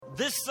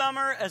This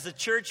summer, as a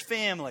church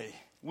family,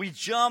 we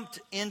jumped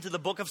into the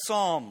book of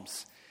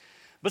Psalms.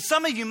 But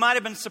some of you might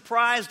have been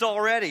surprised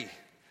already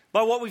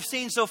by what we've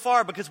seen so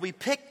far, because we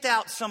picked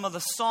out some of the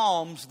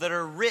Psalms that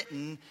are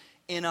written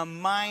in a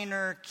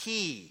minor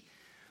key.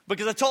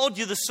 Because I told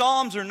you the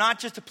Psalms are not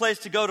just a place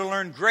to go to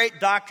learn great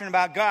doctrine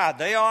about God.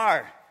 They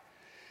are.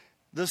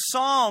 The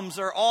Psalms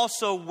are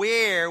also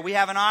where we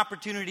have an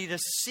opportunity to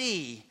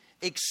see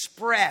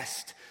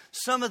expressed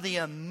some of the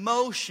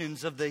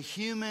emotions of the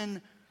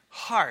human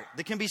heart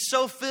that can be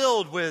so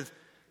filled with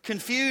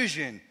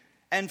confusion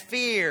and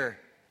fear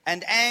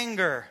and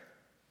anger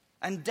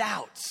and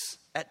doubts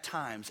at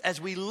times as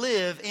we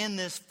live in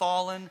this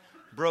fallen,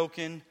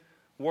 broken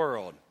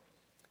world.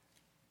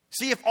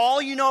 See, if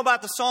all you know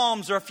about the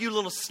Psalms are a few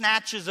little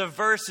snatches of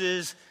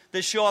verses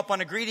that show up on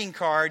a greeting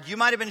card, you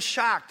might have been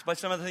shocked by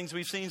some of the things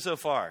we've seen so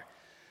far.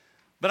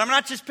 But I'm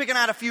not just picking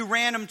out a few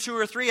random 2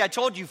 or 3. I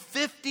told you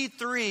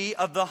 53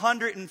 of the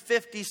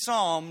 150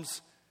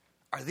 Psalms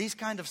are these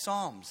kind of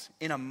Psalms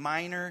in a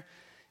minor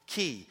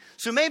key.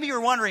 So maybe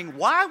you're wondering,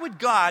 why would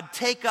God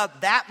take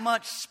up that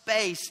much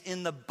space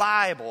in the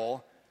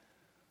Bible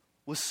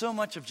with so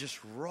much of just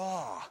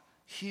raw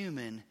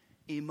human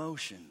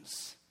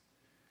emotions?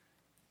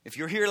 If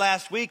you're here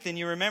last week, then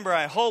you remember,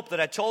 I hope, that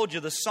I told you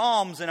the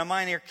Psalms in a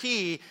minor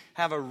key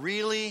have a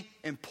really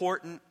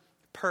important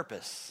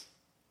purpose.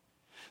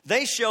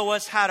 They show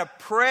us how to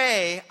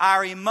pray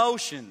our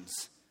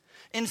emotions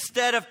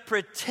instead of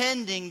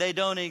pretending they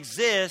don't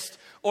exist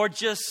or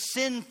just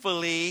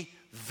sinfully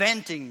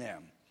venting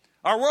them.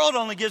 Our world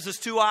only gives us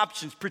 2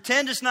 options: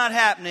 pretend it's not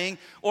happening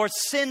or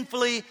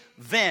sinfully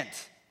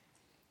vent.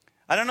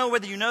 I don't know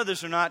whether you know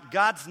this or not,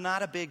 God's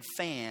not a big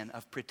fan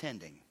of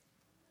pretending.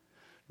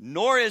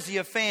 Nor is he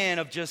a fan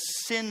of just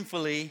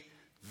sinfully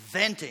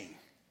venting.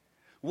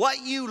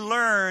 What you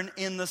learn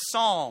in the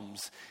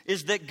Psalms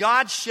is that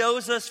God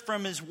shows us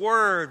from his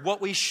word what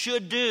we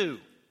should do.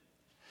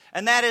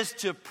 And that is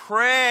to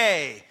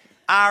pray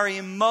our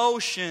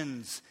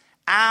emotions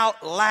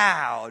out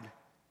loud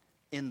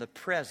in the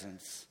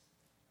presence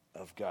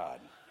of God.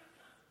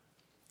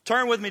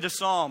 Turn with me to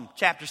Psalm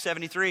chapter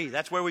 73.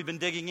 That's where we've been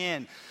digging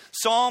in.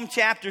 Psalm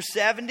chapter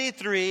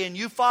 73, and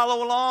you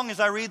follow along as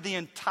I read the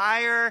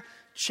entire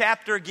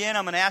chapter again.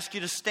 I'm going to ask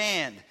you to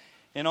stand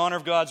in honor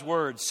of God's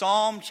word.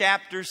 Psalm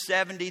chapter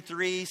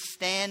 73,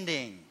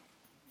 standing.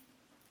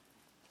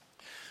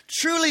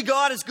 Truly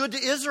God is good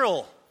to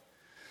Israel,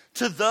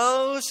 to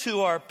those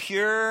who are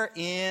pure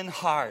in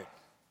heart.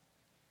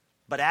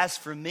 But as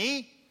for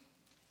me,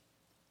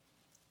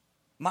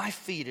 my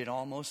feet had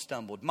almost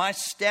stumbled. My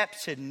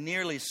steps had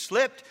nearly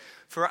slipped,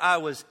 for I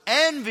was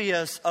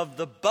envious of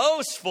the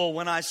boastful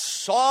when I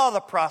saw the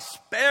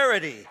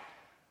prosperity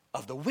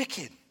of the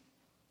wicked.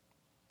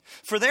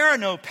 For there are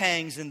no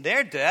pangs in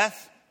their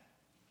death,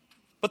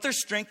 but their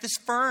strength is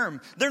firm.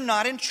 They're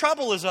not in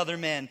trouble as other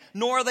men,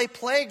 nor are they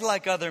plagued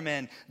like other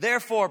men.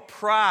 Therefore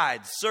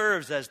pride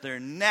serves as their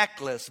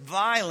necklace.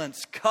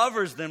 Violence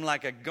covers them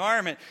like a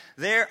garment.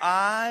 Their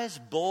eyes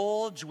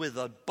bulge with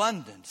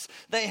abundance.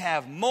 They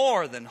have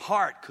more than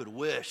heart could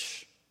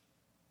wish.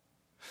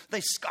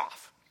 They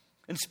scoff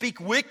and speak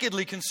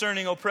wickedly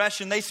concerning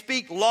oppression. They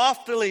speak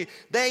loftily.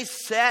 They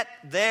set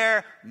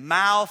their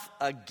mouth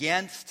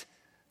against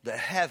the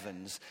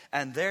heavens,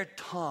 and their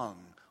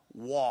tongue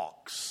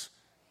walks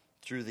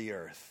through the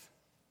earth.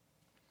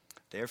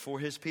 Therefore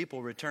his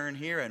people return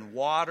here, and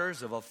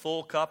waters of a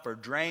full cup are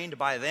drained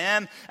by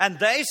them. And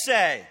they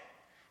say,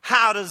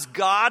 how does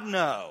God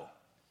know?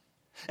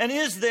 And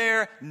is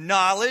there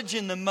knowledge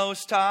in the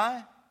Most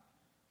High?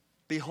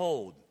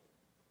 Behold,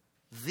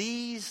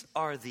 these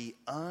are the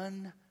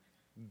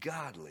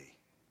ungodly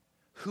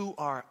who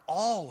are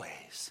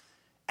always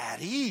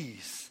at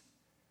ease.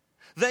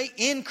 They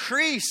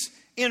increase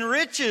in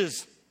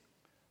riches.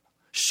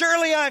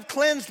 Surely I've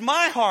cleansed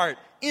my heart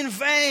in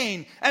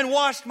vain and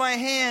washed my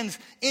hands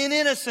in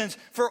innocence.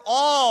 For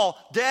all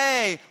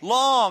day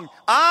long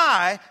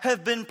I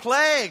have been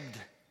plagued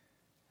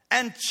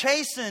and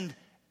chastened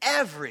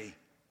every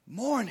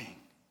morning.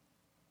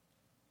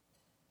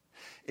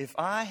 If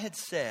I had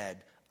said,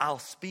 I'll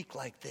speak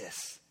like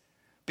this,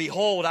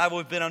 behold, I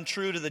would have been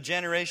untrue to the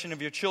generation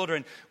of your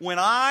children. When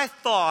I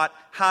thought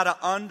how to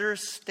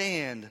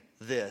understand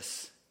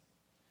this,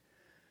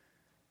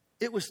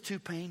 it was too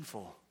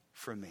painful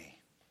for me.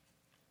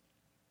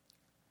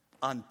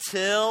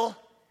 Until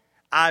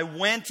I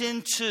went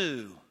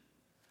into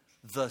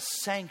the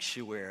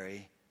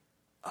sanctuary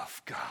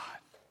of God.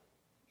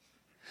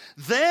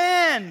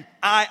 Then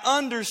I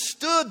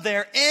understood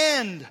their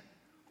end.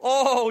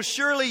 Oh,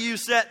 surely you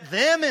set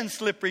them in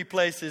slippery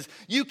places.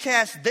 You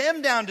cast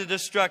them down to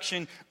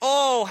destruction.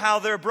 Oh, how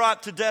they're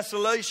brought to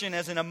desolation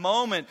as in a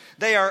moment.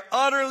 They are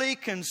utterly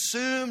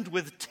consumed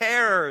with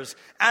terrors.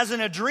 As in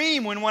a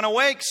dream when one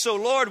awakes, so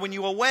Lord, when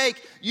you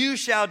awake, you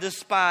shall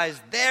despise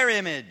their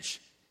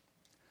image.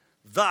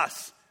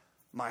 Thus,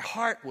 my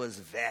heart was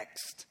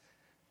vexed,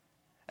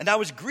 and I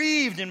was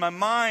grieved in my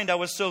mind. I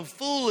was so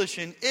foolish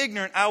and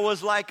ignorant. I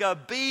was like a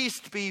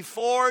beast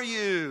before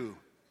you.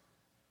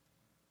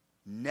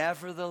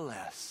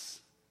 Nevertheless,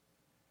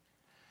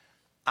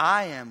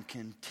 I am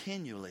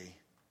continually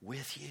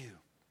with you.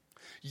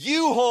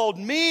 You hold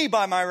me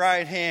by my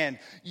right hand.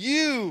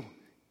 You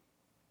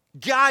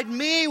guide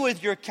me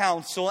with your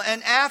counsel,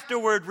 and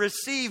afterward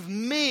receive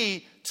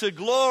me to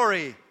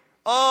glory.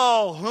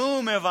 Oh,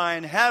 whom have I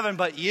in heaven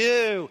but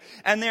you?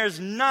 And there's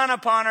none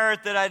upon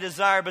earth that I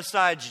desire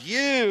besides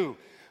you.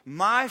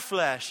 My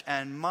flesh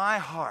and my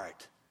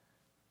heart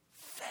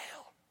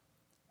fail,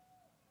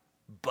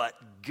 but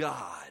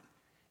God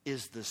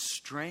is the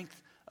strength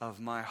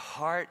of my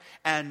heart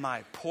and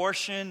my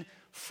portion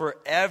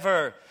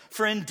forever.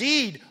 For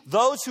indeed,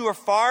 those who are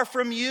far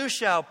from you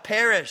shall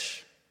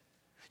perish.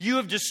 You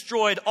have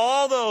destroyed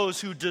all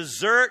those who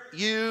desert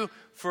you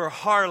for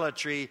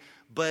harlotry,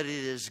 but it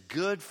is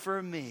good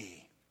for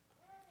me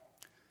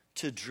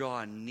to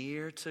draw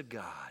near to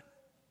God.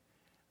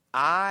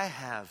 I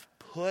have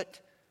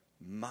put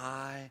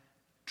my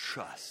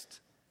trust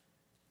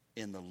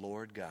in the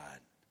Lord God,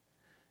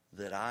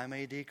 that I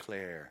may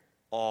declare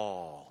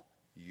all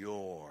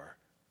your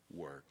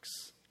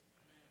works.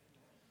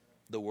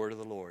 The word of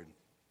the Lord.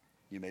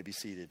 You may be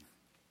seated.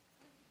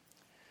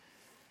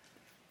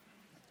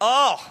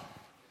 Oh,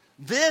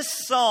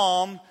 this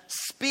psalm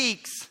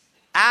speaks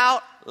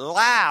out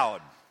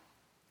loud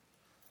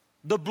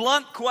the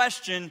blunt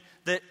question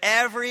that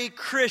every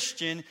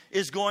Christian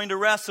is going to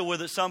wrestle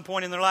with at some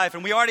point in their life.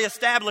 And we already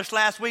established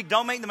last week,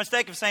 don't make the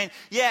mistake of saying,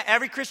 yeah,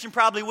 every Christian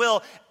probably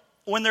will.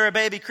 When they're a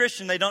baby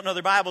Christian, they don't know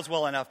their Bibles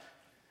well enough.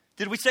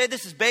 Did we say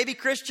this is baby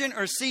Christian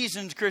or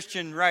seasoned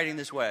Christian writing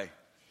this way?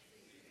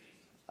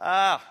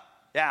 Yeah.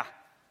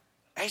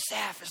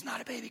 Asaph is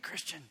not a baby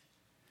Christian.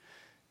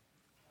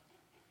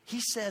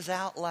 He says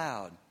out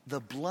loud the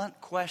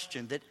blunt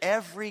question that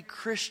every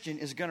Christian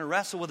is going to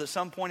wrestle with at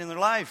some point in their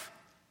life.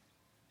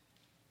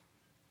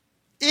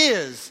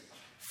 Is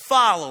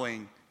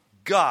following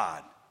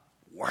God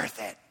worth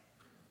it?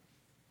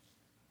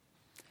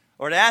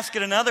 Or to ask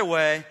it another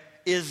way,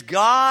 is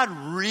God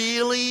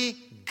really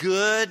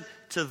good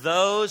to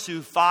those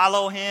who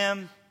follow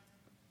Him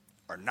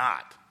or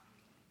not?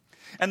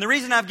 And the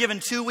reason I've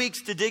given 2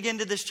 weeks to dig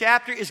into this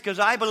chapter is because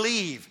I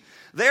believe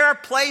there are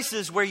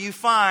places where you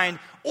find,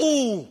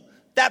 ooh,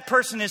 that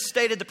person has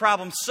stated the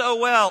problem so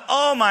well.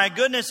 Oh my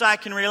goodness, I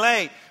can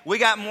relate. We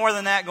got more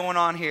than that going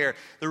on here.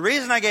 The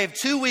reason I gave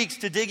 2 weeks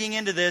to digging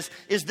into this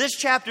is this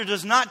chapter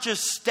does not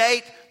just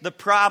state the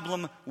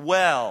problem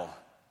well,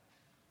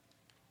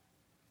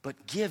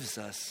 but gives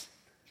us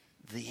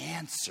the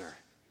answer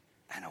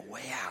and a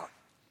way out.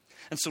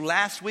 And so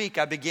last week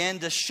I began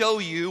to show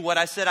you what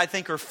I said I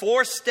think are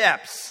 4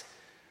 steps.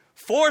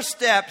 4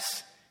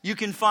 steps you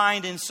can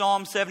find in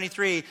Psalm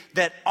 73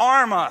 that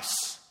arm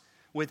us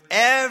with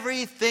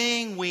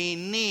everything we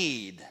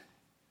need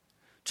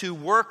to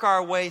work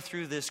our way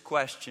through this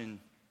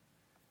question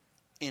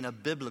in a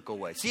biblical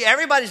way. See,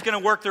 everybody's going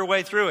to work their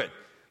way through it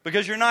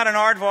because you're not an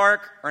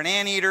aardvark or an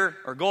anteater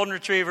or a golden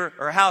retriever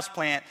or a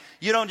houseplant.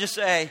 You don't just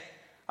say,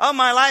 oh,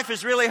 my life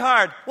is really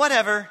hard.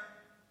 Whatever.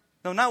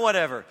 No, not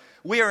whatever.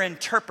 We are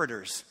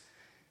interpreters.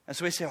 And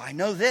so we say, well, I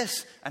know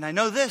this, and I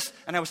know this,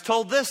 and I was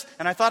told this,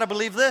 and I thought I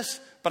believed this,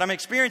 but I'm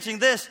experiencing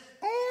this.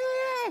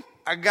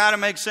 I got to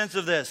make sense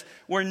of this.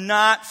 We're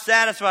not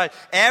satisfied.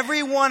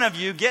 Every one of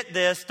you, get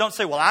this. Don't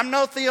say, well, I'm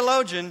no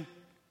theologian.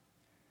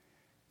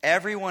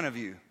 Every one of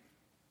you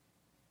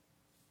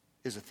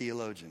is a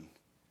theologian.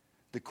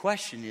 The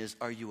question is,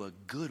 are you a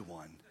good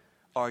one?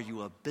 Are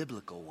you a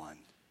biblical one?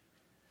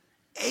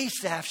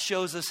 Asaph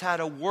shows us how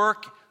to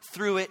work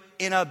through it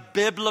in a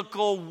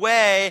biblical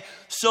way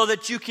so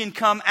that you can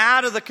come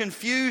out of the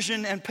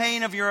confusion and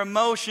pain of your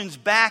emotions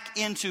back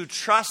into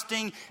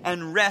trusting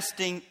and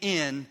resting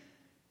in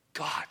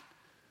God.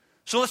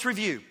 So let's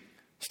review.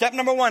 Step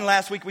number 1,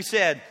 last week we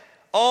said,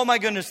 oh my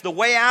goodness, the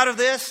way out of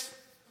this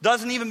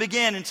doesn't even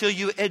begin until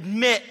you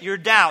admit your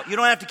doubt. You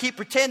don't have to keep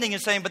pretending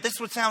and saying, but this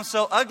would sound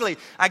so ugly.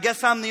 I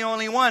guess I'm the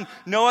only one.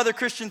 No other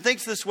Christian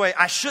thinks this way.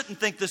 I shouldn't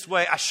think this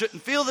way. I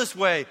shouldn't feel this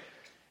way.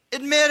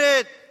 Admit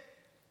it.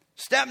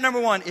 Step number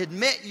 1,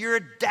 admit your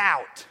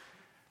doubt.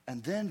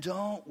 And then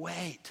don't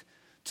wait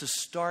to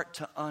start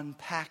to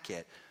unpack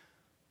it,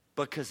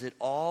 because it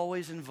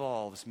always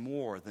involves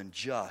more than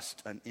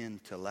just an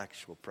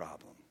intellectual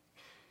problem.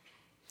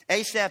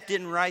 Asaph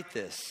didn't write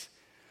this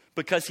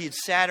because he had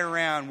sat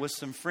around with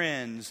some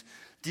friends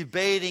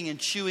debating and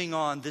chewing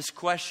on this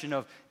question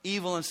of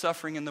evil and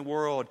suffering in the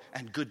world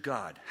and good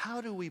God.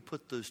 How do we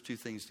put those two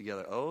things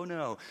together? Oh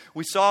no.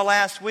 We saw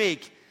last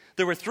week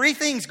there were 3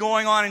 things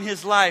going on in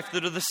his life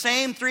that are the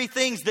same 3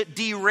 things that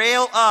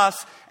derail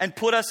us and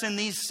put us in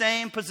these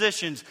same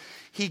positions.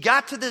 He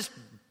got to this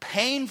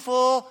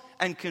painful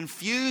and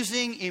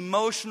confusing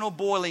emotional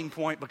boiling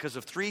point because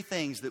of 3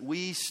 things that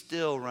we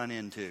still run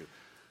into.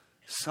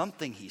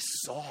 Something he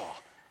saw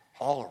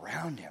all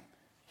around him.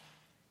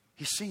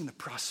 He's seeing the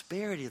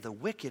prosperity of the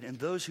wicked and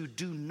those who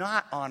do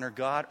not honor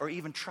God or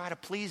even try to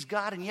please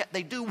God, and yet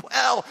they do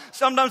well.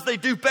 Sometimes they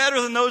do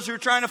better than those who are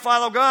trying to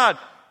follow God.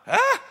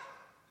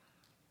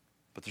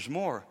 But there's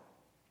more.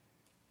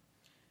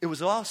 It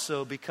was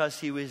also because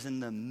he was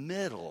in the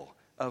middle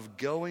of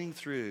going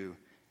through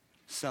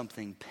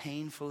something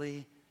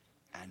painfully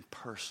and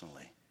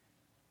personally.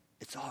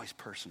 It's always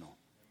personal.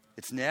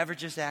 It's never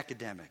just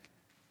academic.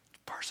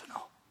 It's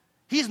personal.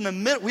 He's in the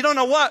middle. We don't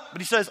know what,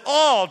 but he says,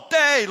 all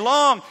day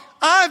long,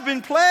 I've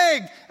been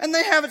plagued, and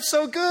they have it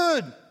so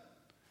good.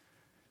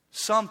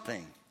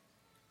 Something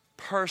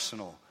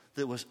personal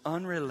that was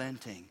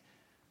unrelenting,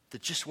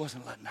 that just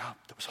wasn't letting up,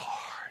 that was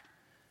hard.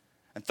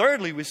 And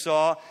thirdly, we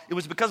saw it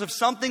was because of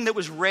something that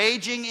was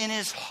raging in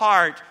his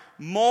heart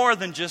more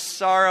than just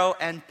sorrow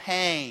and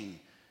pain.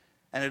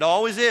 And it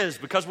always is,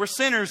 because we're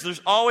sinners,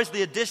 there's always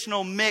the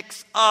additional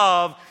mix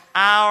of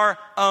our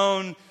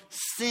own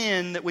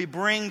sin that we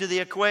bring to the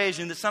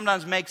equation that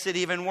sometimes makes it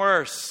even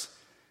worse.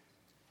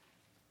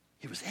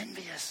 He was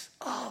envious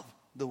of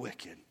the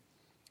wicked.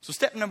 So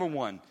step number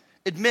 1,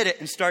 admit it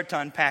and start to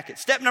unpack it.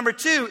 Step number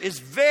 2 is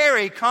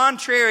very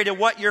contrary to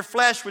what your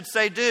flesh would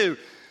say do.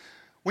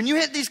 When you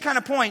hit these kind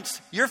of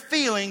points, your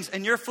feelings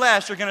and your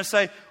flesh are going to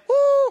say,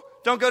 woo,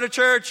 don't go to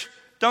church,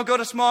 don't go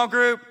to small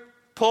group,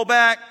 pull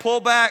back, pull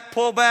back,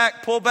 pull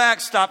back, pull back,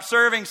 stop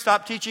serving,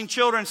 stop teaching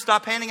children,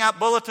 stop handing out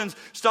bulletins,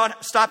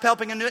 stop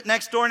helping a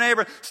next door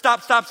neighbor,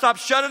 stop,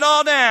 shut it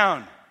all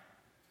down.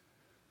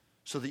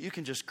 So that you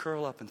can just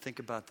curl up and think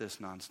about this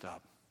nonstop.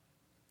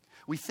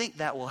 We think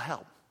that will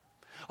help.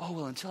 Oh,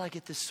 well, until I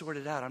get this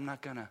sorted out, I'm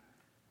not going to.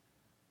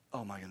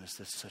 Oh, my goodness,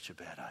 that's such a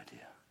bad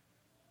idea.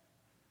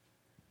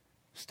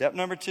 Step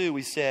number 2,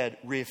 we said,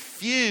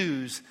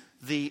 refuse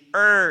the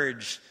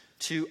urge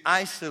to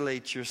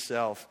isolate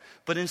yourself,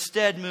 but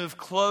instead move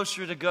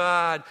closer to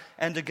God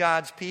and to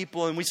God's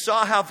people. And we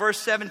saw how verse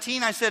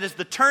 17, I said, is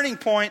the turning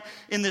point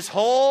in this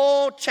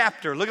whole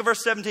chapter. Look at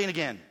verse 17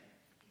 again.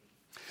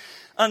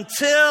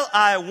 Until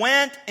I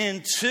went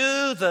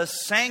into the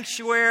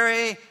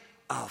sanctuary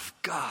of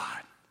God,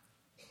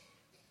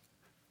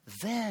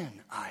 then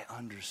I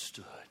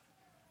understood.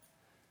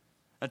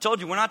 I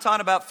told you, we're not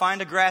talking about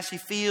find a grassy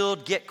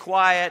field, get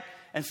quiet,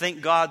 and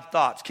think God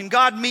thoughts. Can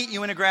God meet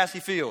you in a grassy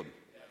field?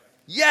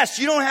 Yes,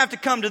 you don't have to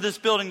come to this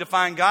building to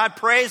find God.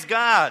 Praise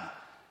God.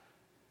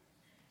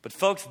 But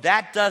folks,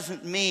 that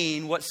doesn't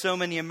mean what so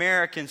many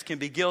Americans can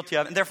be guilty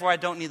of. And therefore, I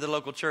don't need the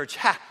local church.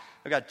 I've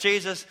got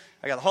Jesus.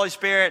 I got the Holy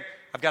Spirit.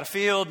 I've got a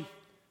field.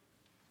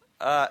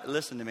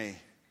 Listen to me.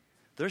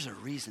 There's a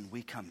reason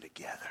we come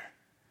together.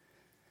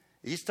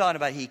 He's talking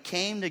about he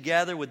came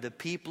together with the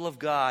people of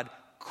God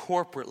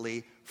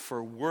corporately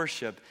for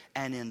worship.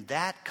 And in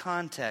that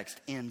context,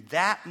 in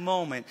that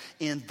moment,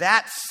 in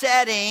that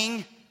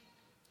setting,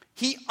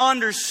 he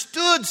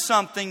understood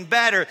something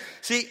better.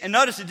 See, and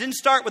notice it didn't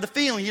start with a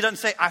feeling. He doesn't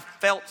say, I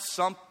felt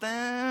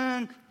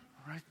something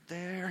right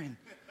there in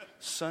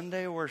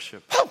Sunday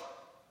worship.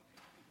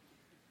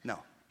 No,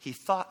 he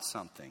thought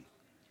something.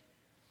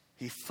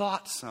 He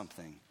thought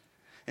something.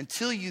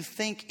 Until you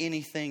think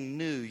anything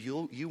new,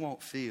 you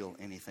won't feel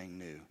anything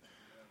new.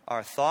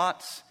 Our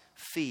thoughts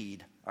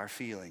feed our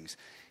feelings.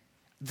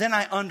 Then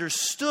I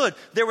understood.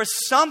 There was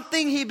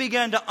something he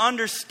began to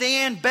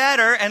understand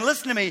better. And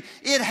listen to me,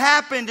 it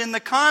happened in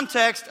the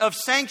context of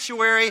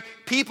sanctuary,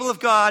 people of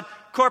God,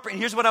 corporate. And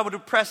here's what I would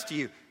impress to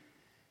you.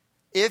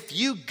 If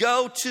you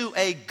go to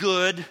a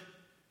good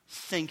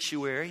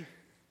sanctuary,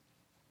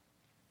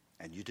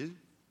 and you do,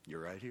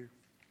 you're right here.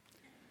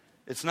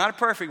 It's not a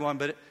perfect one,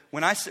 but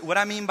what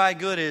I mean by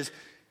good is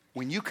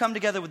when you come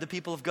together with the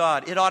people of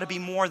God, it ought to be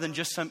more than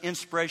just some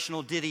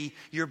inspirational ditty,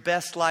 your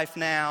best life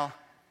now,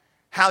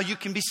 how you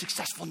can be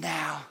successful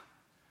now.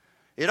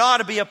 It ought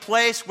to be a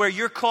place where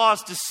you're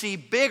caused to see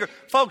bigger.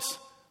 Folks,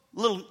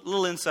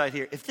 little insight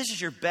here. If this is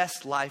your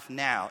best life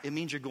now, it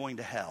means you're going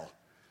to hell.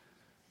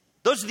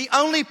 Those are the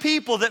only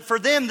people that for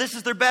them, this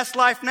is their best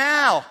life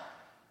now.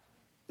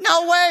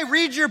 No way,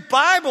 read your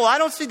Bible. I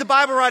don't see the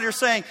Bible writer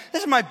saying,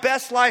 this is my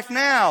best life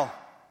now.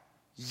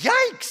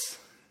 Yikes.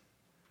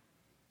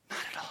 Not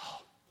at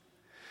all.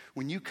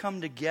 When you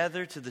come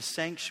together to the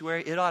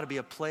sanctuary, it ought to be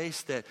a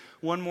place that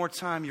one more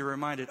time you're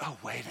reminded, oh,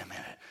 wait a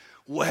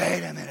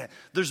minute.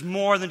 There's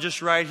more than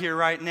just right here,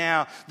 right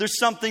now. There's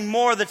something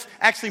more that's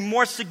actually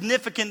more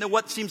significant than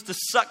what seems to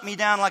suck me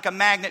down like a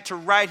magnet to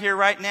right here,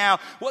 right now.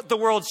 What the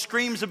world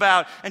screams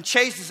about and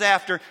chases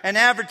after and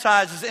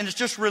advertises, and it's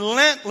just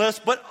relentless.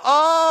 But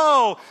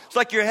it's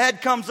like your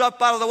head comes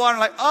up out of the water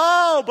like,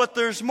 but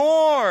there's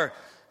more.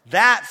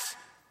 That's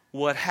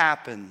what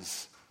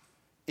happens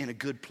in a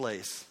good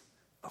place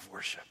of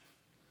worship.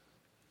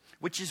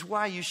 Which is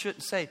why you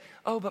shouldn't say,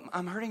 but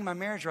I'm hurting my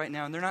marriage right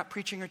now and they're not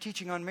preaching or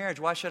teaching on marriage.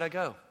 Why should I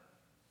go?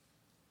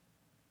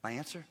 My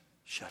answer,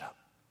 shut up.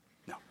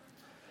 No.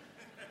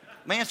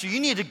 My answer, you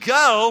need to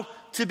go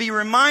to be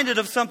reminded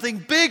of something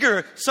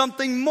bigger,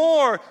 something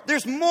more.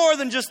 There's more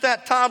than just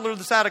that toddler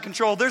that's out of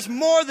control. There's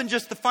more than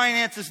just the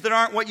finances that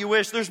aren't what you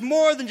wish. There's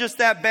more than just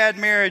that bad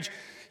marriage.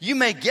 You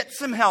may get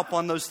some help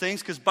on those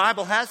things because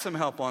Bible has some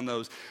help on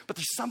those. But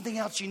there's something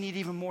else you need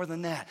even more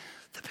than that.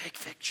 The big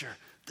picture.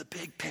 The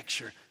big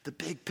picture, the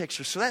big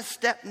picture. So that's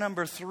step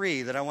number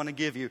 3 that I want to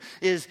give you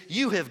is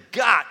you have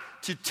got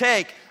to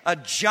take a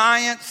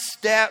giant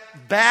step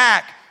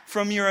back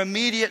from your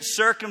immediate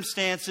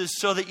circumstances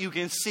so that you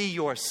can see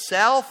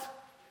yourself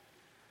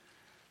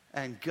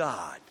and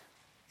God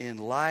in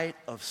light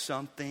of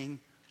something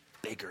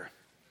bigger.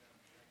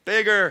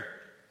 Bigger.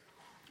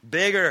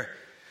 Bigger.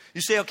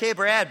 You say, okay,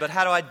 Brad, but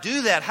how do I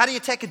do that? How do you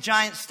take a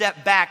giant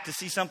step back to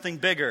see something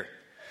bigger?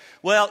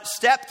 Well,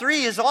 step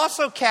 3 is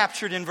also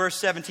captured in verse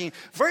 17.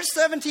 Verse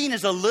 17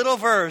 is a little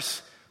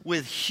verse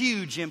with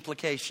huge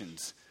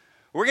implications.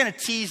 We're going to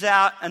tease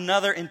out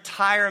another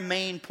entire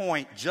main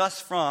point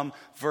just from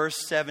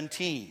verse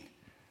 17.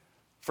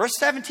 Verse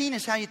 17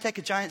 is how you take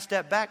a giant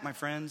step back, my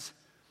friends.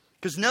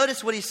 Because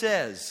notice what he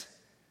says.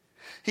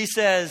 He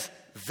says,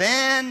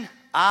 then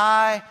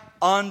I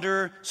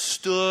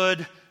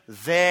understood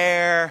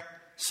their,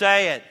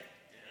 say it.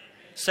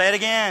 Say it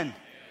again.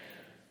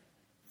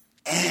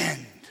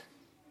 End.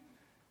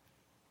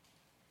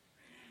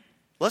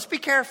 Let's be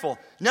careful.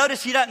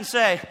 Notice he doesn't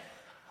say,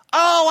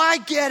 oh, I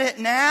get it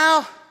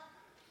now.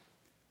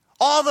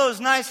 All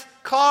those nice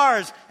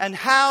cars and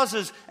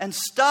houses and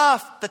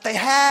stuff that they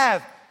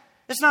have,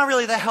 it's not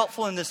really that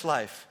helpful in this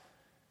life.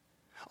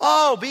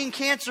 Oh, being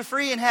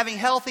cancer-free and having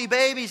healthy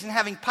babies and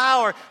having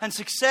power and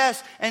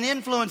success and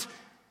influence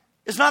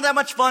is not that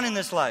much fun in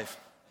this life.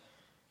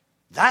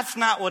 That's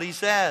not what he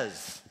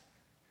says.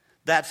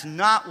 That's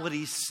not what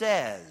he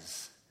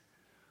says,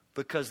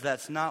 because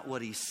that's not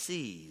what he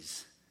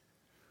sees,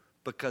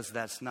 because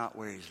that's not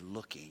where he's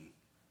looking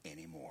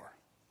anymore.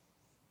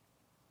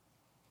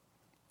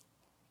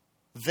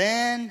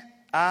 Then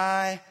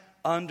I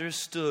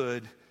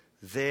understood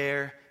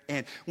their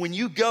end. When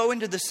you go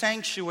into the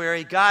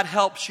sanctuary, God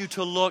helps you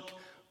to look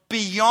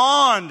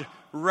beyond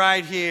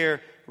right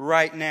here,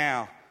 right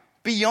now.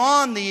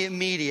 Beyond the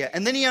immediate.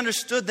 And then he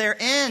understood their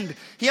end.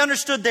 He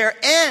understood their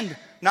end,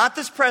 not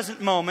this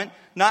present moment,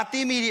 not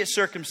the immediate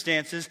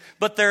circumstances,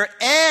 but their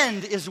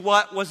end is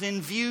what was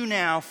in view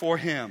now for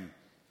him.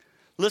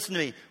 Listen to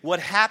me. What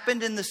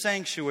happened in the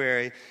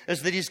sanctuary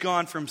is that he's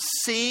gone from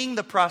seeing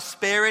the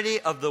prosperity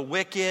of the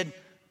wicked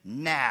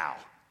now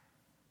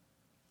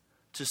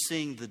to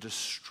seeing the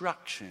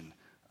destruction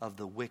of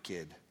the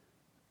wicked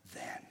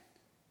then.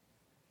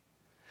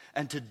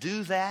 And to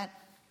do that,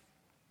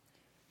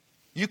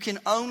 you can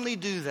only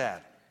do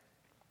that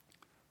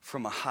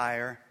from a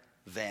higher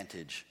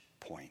vantage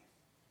point.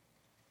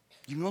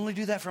 You can only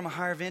do that from a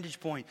higher vantage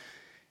point.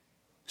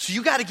 So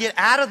you got to get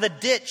out of the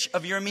ditch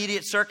of your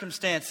immediate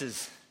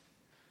circumstances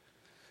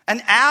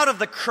and out of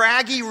the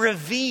craggy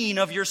ravine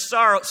of your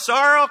sorrow.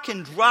 Sorrow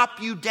can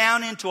drop you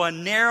down into a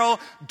narrow,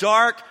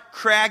 dark,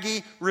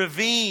 craggy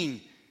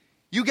ravine.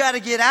 You got to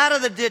get out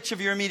of the ditch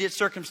of your immediate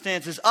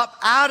circumstances, up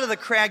out of the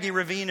craggy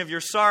ravine of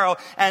your sorrow,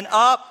 and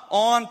up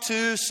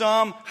onto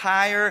some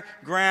higher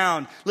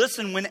ground.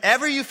 Listen,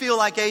 whenever you feel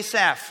like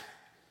Asaph,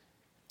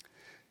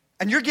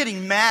 and you're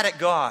getting mad at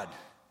God,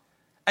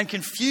 and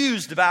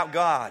confused about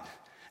God,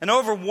 and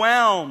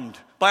overwhelmed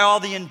by all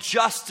the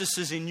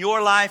injustices in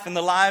your life and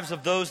the lives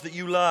of those that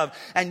you love,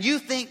 and you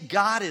think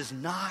God is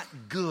not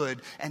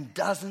good and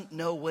doesn't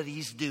know what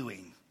he's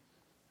doing,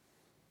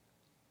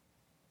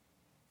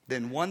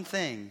 then one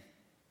thing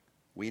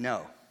we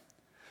know,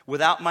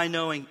 without my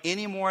knowing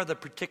any more of the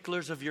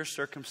particulars of your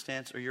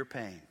circumstance or your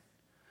pain,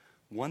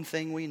 one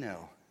thing we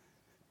know,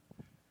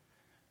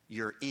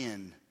 you're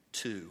in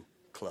too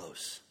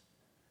close.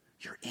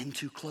 You're in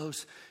too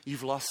close.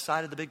 You've lost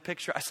sight of the big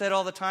picture. I say it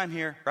all the time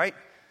here, right?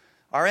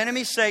 Our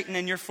enemy, Satan,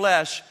 in your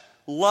flesh,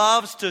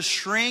 loves to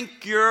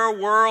shrink your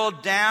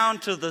world down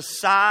to the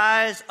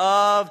size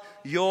of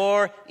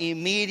your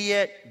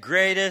immediate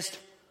greatest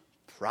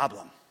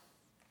problem.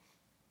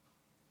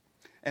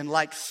 And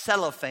like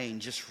cellophane,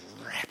 just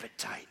wrap it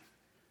tight.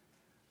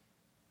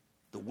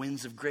 The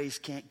winds of grace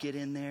can't get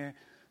in there.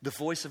 The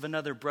voice of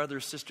another brother or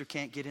sister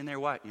can't get in there.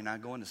 What? You're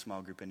not going to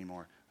small group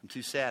anymore. I'm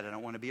too sad. I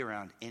don't want to be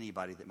around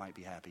anybody that might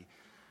be happy.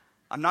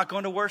 I'm not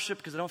going to worship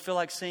because I don't feel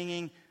like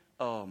singing.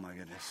 Oh my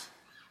goodness.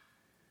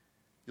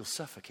 You'll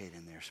suffocate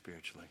in there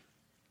spiritually.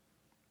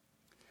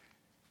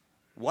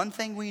 One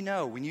thing we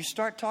know, when you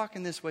start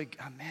talking this way,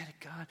 I'm mad at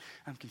God,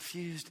 I'm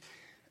confused,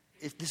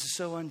 this is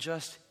so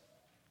unjust,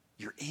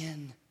 you're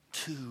in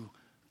too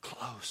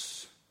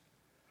close.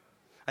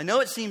 I know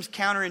it seems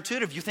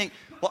counterintuitive. You think,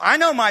 well, I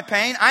know my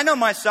pain. I know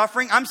my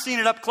suffering. I'm seeing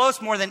it up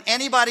close more than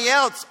anybody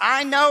else.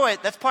 I know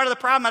it. That's part of the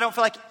problem. I don't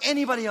feel like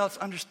anybody else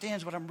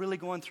understands what I'm really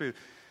going through.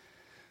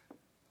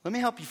 Let me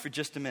help you for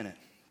just a minute.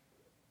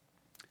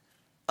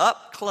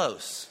 Up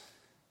close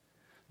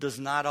does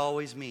not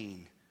always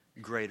mean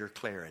greater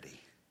clarity.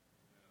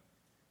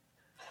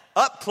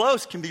 Up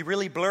close can be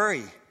really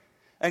blurry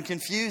and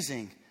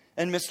confusing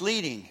and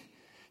misleading.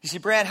 You say,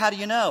 Brad, how do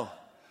you know?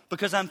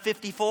 Because I'm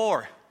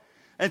 54.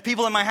 And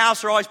people in my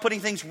house are always putting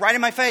things right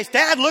in my face.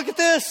 Dad, look at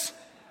this.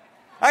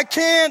 I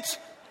can't.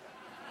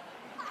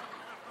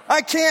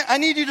 I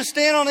need you to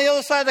stand on the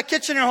other side of the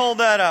kitchen and hold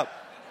that up.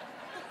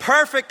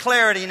 Perfect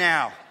clarity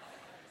now.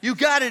 You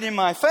got it in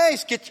my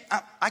face.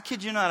 I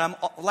kid you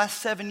not.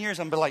 Last 7 years,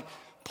 I'm like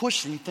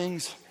pushing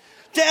things.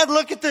 Dad,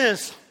 look at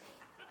this.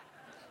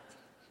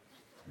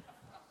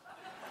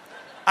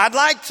 I'd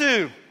like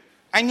to.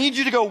 I need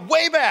you to go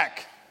way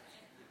back.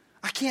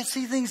 I can't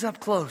see things up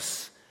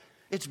close.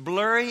 It's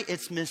blurry,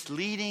 it's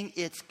misleading,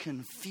 it's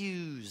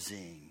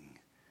confusing.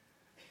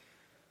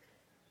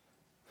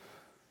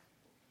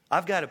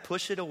 I've got to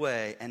push it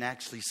away and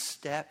actually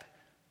step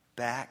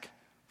back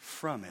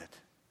from it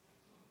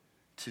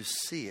to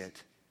see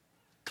it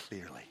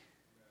clearly.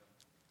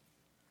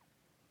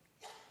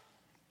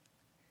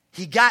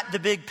 He got the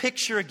big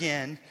picture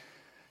again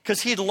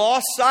because he'd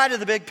lost sight of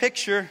the big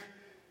picture,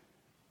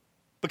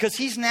 because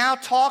he's now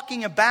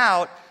talking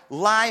about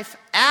life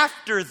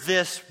after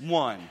this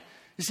one.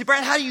 You see,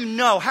 Brad, how do you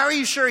know? How are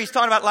you sure he's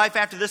talking about life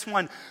after this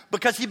one?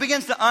 Because he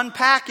begins to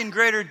unpack in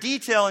greater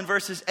detail in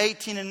verses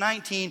 18 and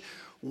 19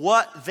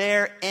 what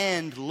their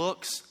end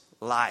looks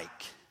like.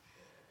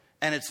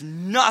 And it's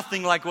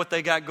nothing like what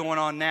they got going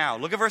on now.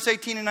 Look at verse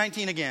 18 and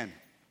 19 again.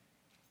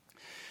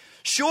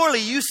 Surely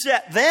you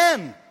set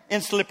them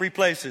in slippery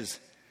places.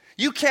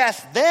 You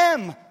cast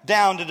them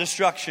down to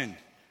destruction.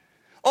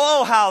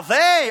 Oh, how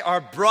they are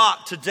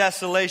brought to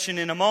desolation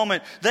in a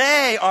moment.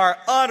 They are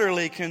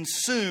utterly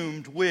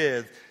consumed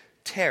with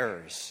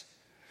terrors.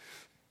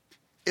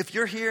 If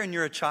you're here and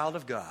you're a child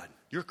of God,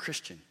 you're a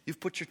Christian, you've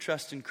put your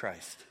trust in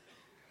Christ.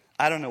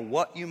 I don't know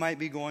what you might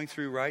be going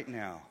through right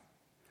now,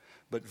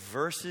 but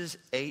verses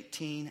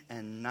 18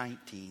 and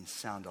 19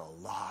 sound a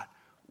lot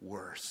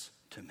worse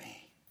to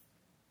me.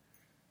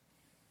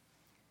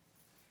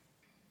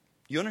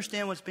 You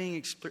understand what's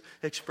being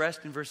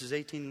expressed in verses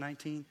 18 and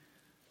 19?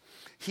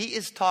 He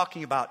is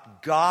talking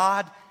about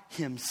God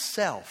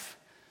himself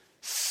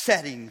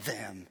setting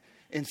them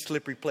in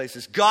slippery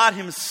places. God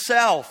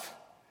himself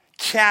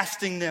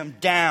casting them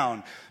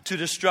down to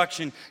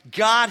destruction.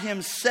 God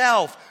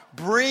himself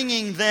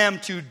bringing them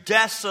to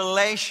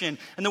desolation.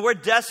 And the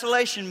word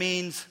desolation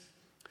means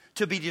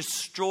to be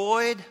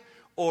destroyed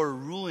or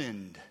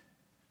ruined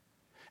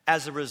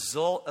as a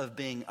result of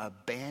being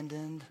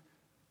abandoned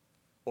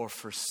or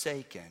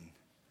forsaken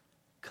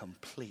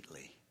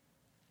completely.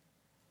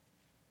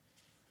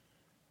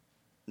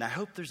 Now, I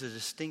hope there's a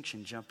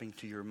distinction jumping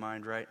to your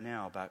mind right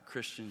now about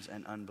Christians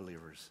and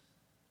unbelievers.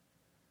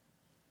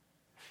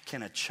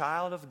 Can a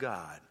child of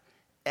God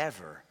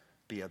ever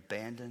be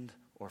abandoned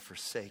or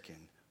forsaken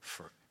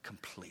for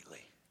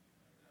completely?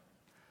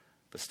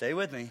 But stay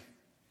with me.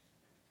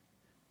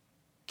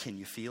 Can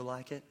you feel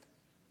like it?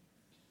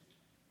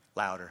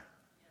 Louder.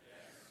 Yes.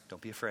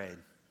 Don't be afraid.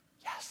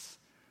 Yes.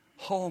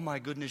 Oh my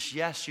goodness,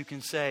 yes, you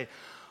can say,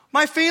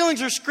 my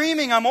feelings are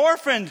screaming, I'm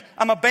orphaned,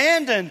 I'm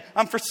abandoned,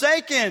 I'm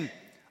forsaken.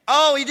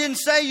 Oh, he didn't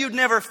say you'd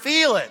never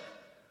feel it,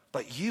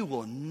 but you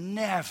will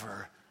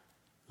never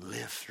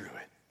live through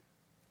it.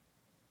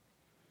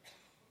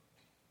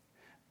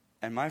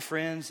 And my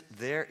friends,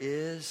 there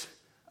is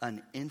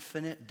an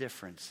infinite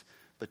difference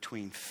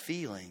between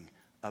feeling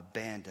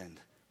abandoned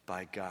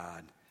by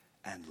God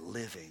and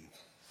living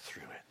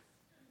through it.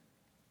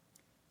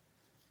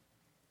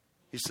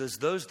 He says,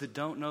 those that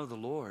don't know the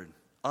Lord,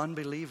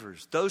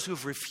 unbelievers, those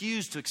who've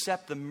refused to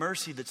accept the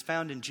mercy that's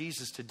found in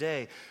Jesus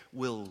today,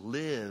 will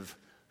live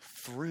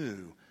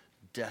through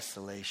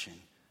desolation,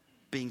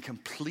 being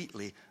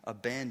completely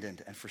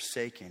abandoned and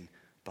forsaken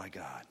by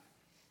God.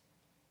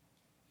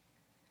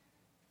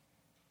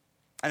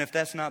 And if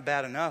that's not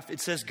bad enough, it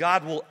says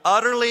God will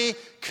utterly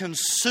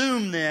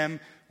consume them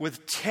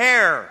with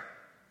terror.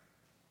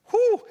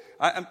 Whew!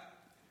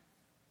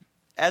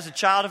 As a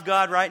child of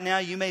God right now,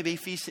 you may be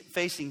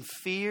facing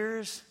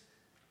fears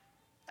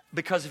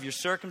because of your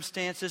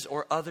circumstances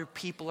or other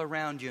people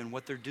around you and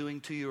what they're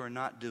doing to you or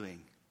not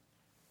doing.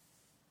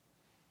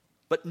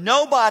 But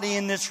nobody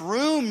in this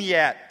room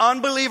yet,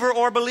 unbeliever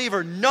or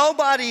believer,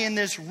 nobody in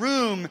this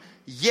room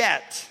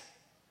yet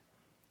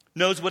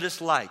knows what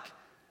it's like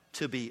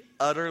to be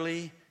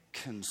utterly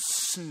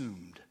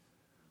consumed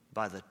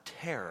by the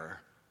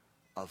terror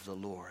of the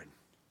Lord.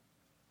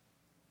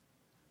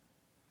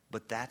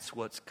 But that's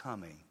what's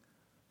coming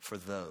for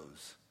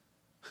those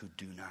who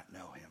do not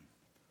know him.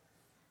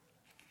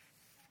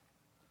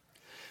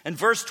 And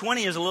verse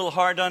 20 is a little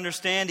hard to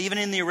understand. Even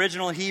in the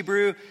original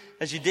Hebrew,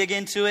 as you dig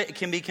into it, it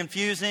can be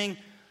confusing.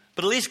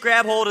 But at least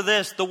grab hold of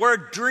this. The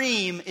word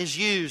dream is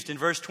used in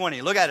verse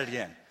 20. Look at it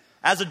again.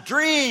 As a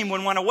dream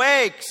when one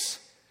awakes.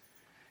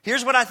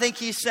 Here's what I think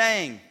he's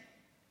saying.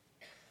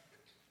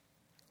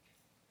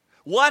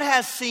 What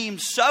has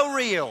seemed so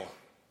real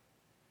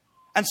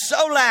and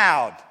so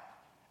loud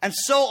and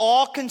so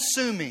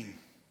all-consuming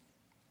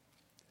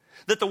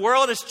that the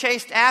world is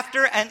chased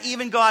after, and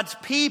even God's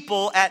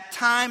people at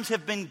times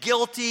have been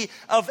guilty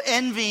of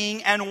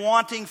envying and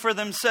wanting for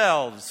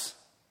themselves,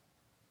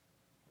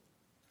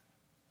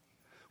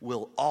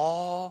 will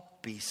all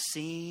be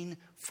seen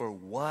for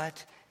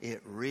what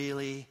it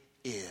really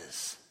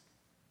is.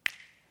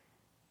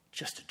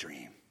 Just a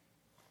dream.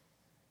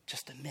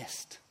 Just a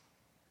mist.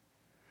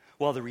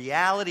 While the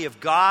reality of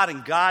God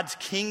and God's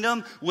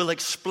kingdom will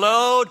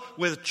explode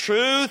with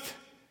truth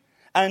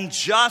and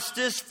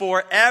justice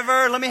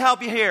forever. Let me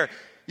help you here.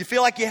 You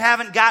feel like you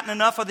haven't gotten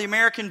enough of the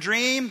American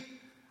dream?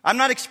 I'm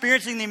not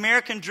experiencing the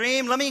American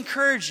dream. Let me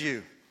encourage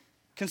you.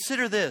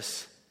 Consider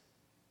this.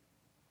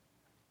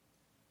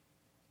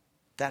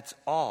 That's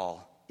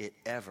all it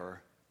ever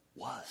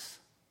was.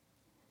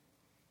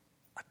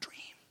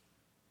 dream,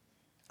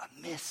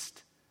 a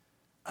mist,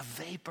 a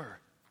vapor.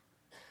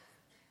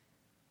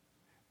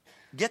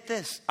 Get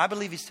this. I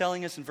believe he's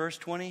telling us in verse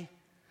 20,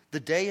 the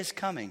day is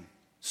coming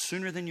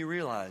sooner than you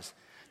realize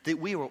that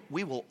we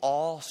will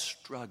all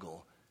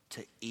struggle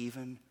to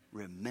even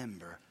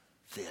remember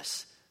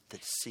this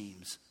that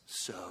seems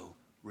so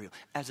real.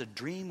 As a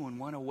dream when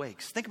one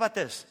awakes. Think about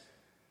this.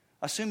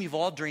 Assume you've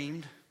all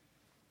dreamed.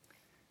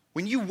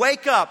 When you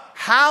wake up,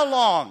 how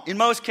long, in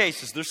most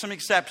cases, there's some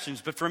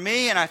exceptions, but for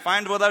me, and I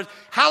find with others,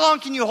 how long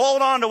can you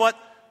hold on to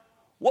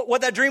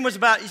what that dream was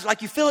about? It's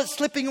like you feel it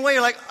slipping away.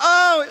 You're like,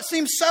 oh, it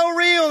seems so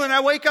real. And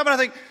I wake up and I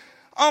think,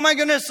 oh my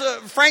goodness,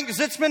 Frank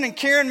Zitzman and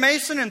Karen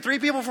Mason and 3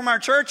 people from our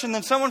church and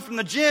then someone from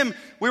the gym,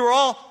 we were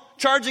all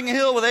charging a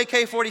hill with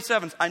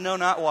AK-47s. I know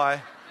not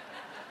why.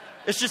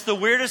 It's just the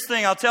weirdest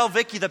thing. I'll tell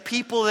Vicky, the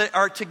people that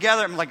are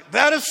together, I'm like,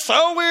 that is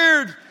so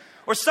weird.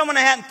 Or someone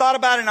I hadn't thought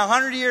about in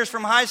 100 years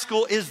from high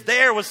school is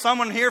there with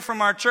someone here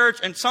from our church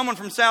and someone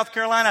from South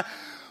Carolina.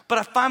 But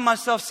I find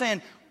myself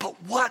saying, but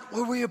what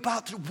were we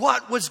about to,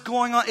 what was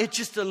going on? It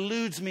just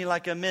eludes me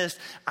like a mist.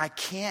 I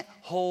can't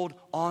hold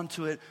on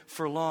to it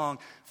for long.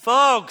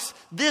 Folks,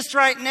 this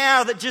right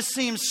now that just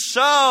seems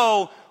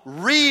so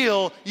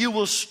real, you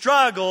will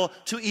struggle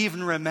to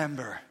even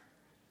remember.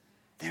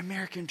 The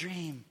American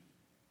dream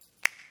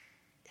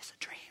is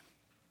a dream.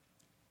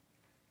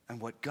 And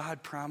what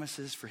God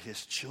promises for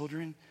his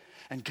children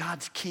and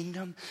God's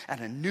kingdom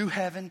and a new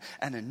heaven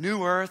and a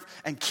new earth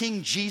and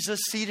King Jesus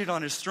seated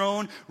on his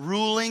throne,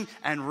 ruling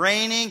and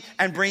reigning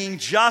and bringing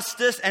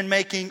justice and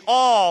making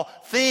all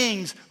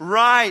things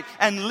right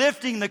and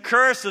lifting the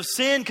curse of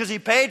sin because he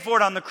paid for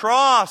it on the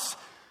cross,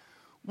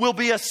 will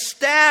be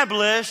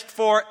established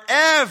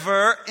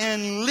forever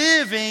in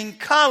living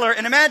color.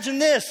 And imagine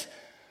this.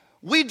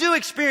 We do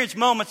experience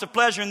moments of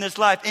pleasure in this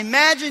life.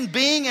 Imagine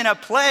being in a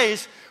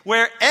place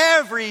where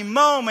every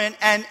moment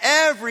and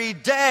every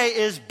day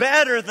is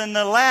better than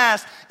the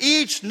last.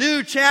 Each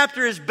new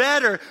chapter is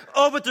better.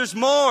 Oh, but there's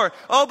more.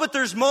 Oh, but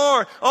there's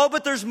more. Oh,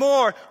 but there's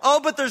more.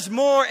 Oh, but there's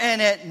more.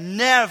 And it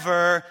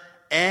never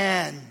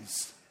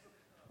ends.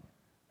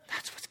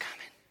 That's what's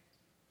coming.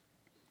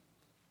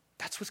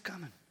 That's what's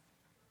coming.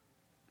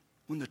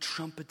 When the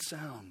trumpet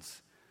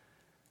sounds.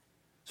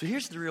 So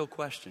here's the real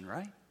question,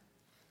 right?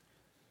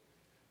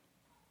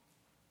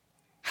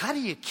 How do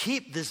you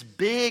keep this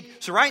big?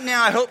 So right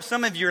now, I hope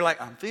some of you are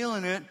like, I'm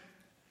feeling it.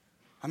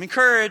 I'm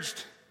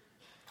encouraged.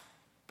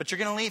 But you're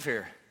going to leave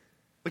here.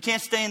 We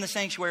can't stay in the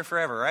sanctuary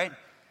forever, right?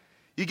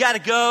 You got to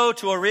go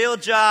to a real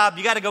job.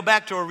 You got to go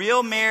back to a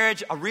real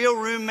marriage, a real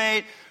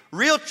roommate,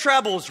 real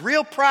troubles,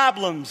 real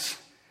problems.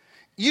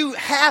 You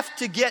have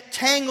to get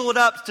tangled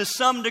up to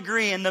some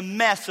degree in the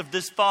mess of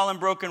this fallen,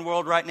 broken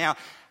world right now.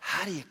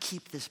 How do you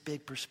keep this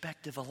big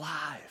perspective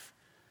alive?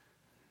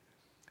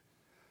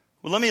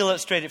 Well, let me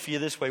illustrate it for you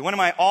this way. One of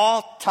my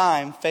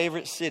all-time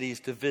favorite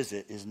cities to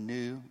visit is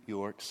New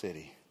York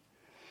City.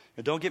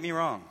 Now, don't get me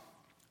wrong.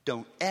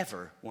 Don't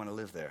ever want to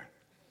live there.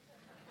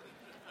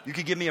 You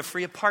could give me a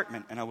free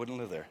apartment and I wouldn't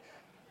live there.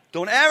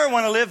 Don't ever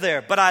want to live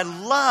there. But I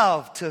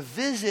love to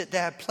visit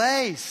that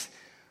place.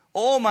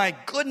 Oh, my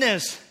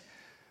goodness.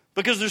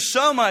 Because there's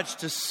so much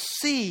to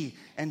see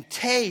and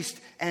taste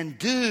and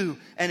do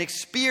and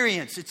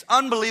experience. It's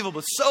unbelievable.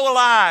 It's so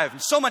alive.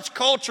 And so much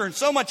culture and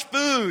so much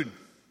food.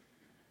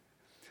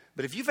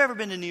 But if you've ever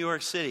been to New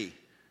York City,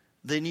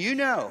 then you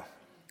know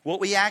what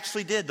we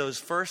actually did those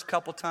first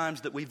couple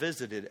times that we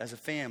visited as a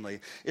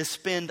family is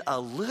spend a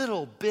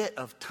little bit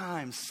of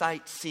time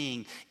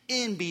sightseeing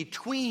in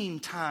between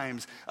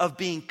times of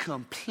being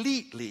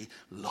completely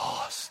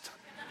lost.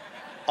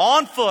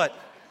 On foot,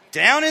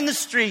 down in the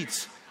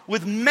streets,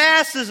 with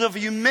masses of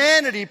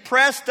humanity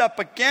pressed up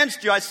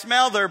against you. I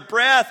smell their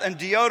breath, and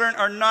deodorant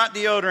or not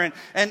deodorant,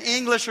 and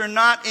English or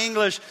not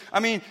English. I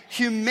mean,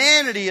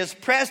 humanity is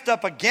pressed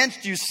up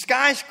against you.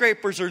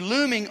 Skyscrapers are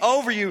looming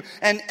over you,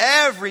 and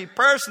every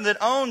person that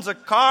owns a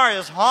car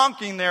is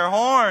honking their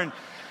horn.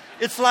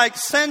 It's like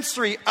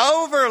sensory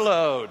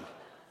overload,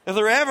 if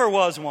there ever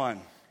was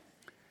one.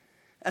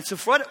 And so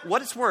for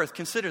what it's worth,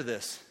 consider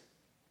this.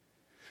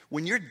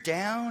 When you're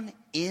down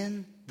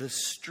in the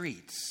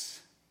streets,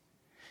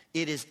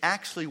 it is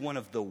actually one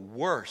of the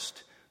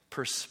worst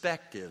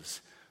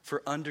perspectives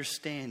for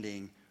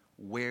understanding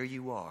where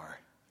you are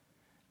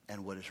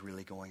and what is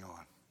really going on.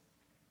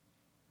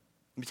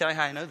 Let me tell you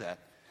how I know that.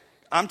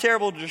 I'm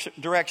terrible at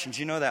directions,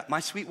 you know that. My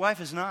sweet wife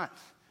is not.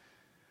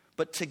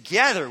 But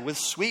together with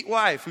sweet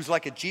wife, who's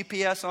like a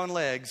GPS on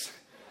legs,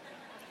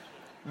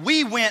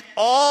 we went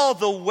all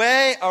the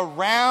way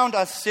around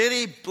a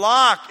city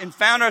block and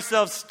found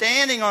ourselves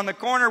standing on the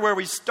corner where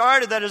we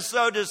started. That is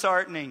so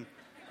disheartening.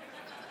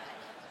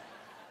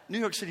 New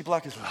York City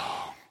block is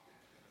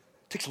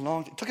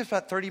long. It took us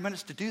about 30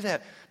 minutes to do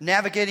that.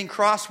 Navigating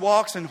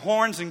crosswalks and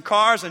horns and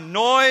cars and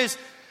noise.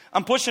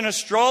 I'm pushing a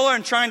stroller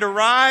and trying to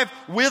arrive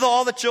with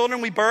all the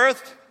children we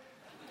birthed,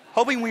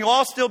 hoping we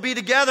all still be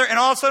together. And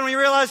all of a sudden we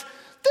realize,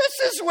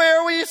 this is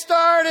where we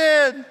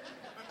started.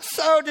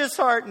 So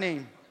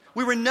disheartening.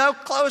 We were no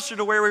closer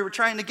to where we were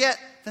trying to get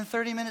than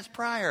 30 minutes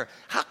prior.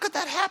 How could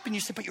that happen? You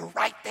say, but you're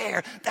right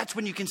there. That's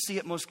when you can see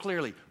it most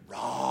clearly.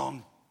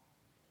 Wrong.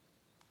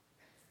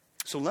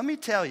 So let me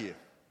tell you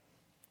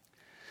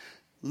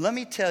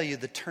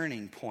the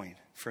turning point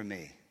for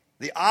me.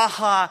 The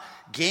aha,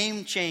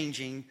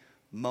 game-changing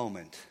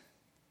moment.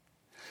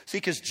 See,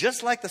 because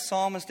just like the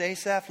psalmist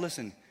Asaph,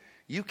 listen,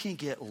 you can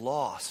get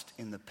lost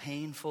in the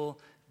painful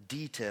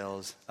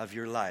details of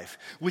your life.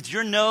 With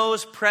your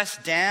nose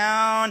pressed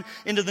down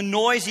into the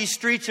noisy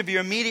streets of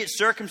your immediate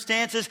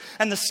circumstances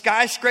and the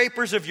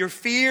skyscrapers of your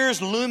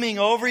fears looming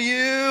over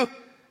you.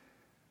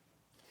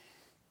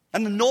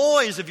 And the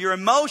noise of your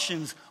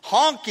emotions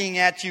honking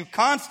at you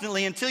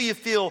constantly until you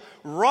feel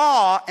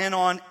raw and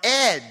on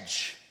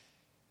edge.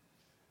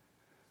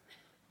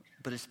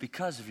 But it's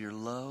because of your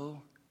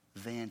low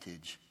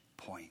vantage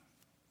point.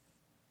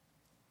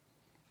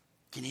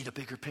 You need a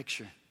bigger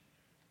picture.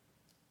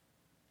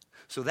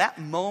 So that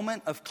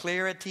moment of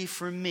clarity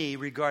for me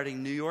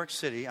regarding New York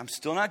City, I'm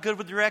still not good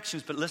with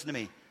directions, but listen to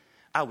me.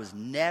 I was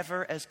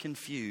never as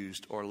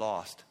confused or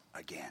lost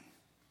again.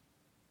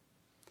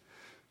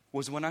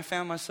 Was when I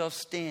found myself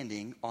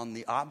standing on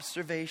the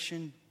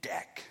observation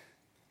deck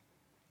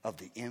of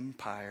the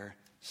Empire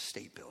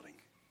State Building,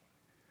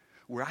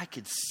 where I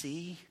could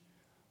see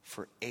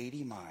for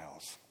 80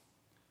 miles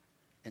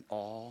in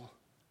all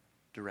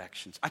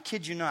directions. I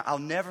kid you not, I'll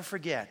never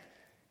forget,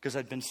 because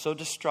I'd been so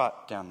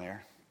distraught down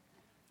there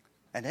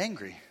and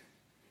angry.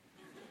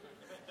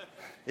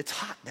 It's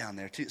hot down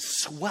there too,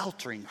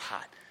 sweltering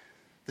hot.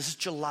 This is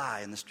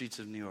July in the streets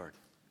of New York.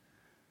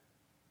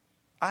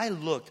 I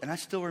looked, and I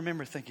still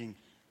remember thinking,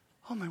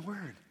 oh my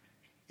word,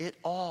 it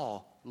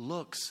all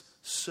looks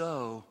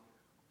so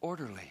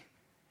orderly.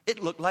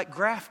 It looked like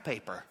graph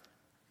paper.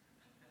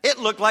 It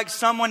looked like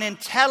someone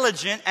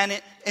intelligently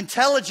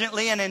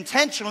and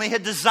intentionally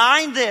had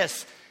designed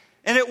this.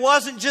 And it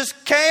wasn't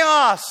just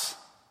chaos,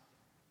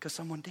 because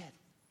someone did.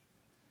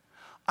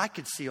 I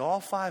could see all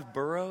 5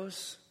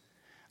 boroughs.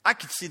 I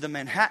could see the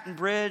Manhattan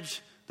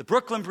Bridge, the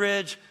Brooklyn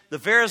Bridge, the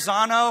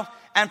Verrazano,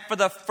 and for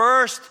the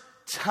first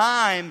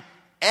time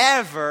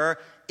ever,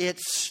 it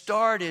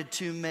started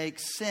to make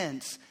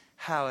sense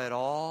how it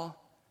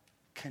all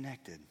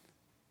connected.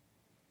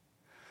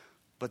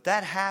 But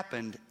that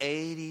happened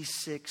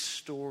 86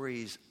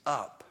 stories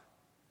up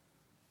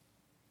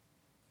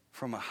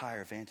from a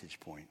higher vantage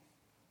point.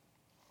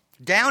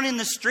 Down in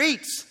the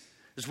streets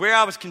is where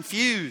I was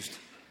confused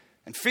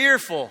and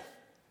fearful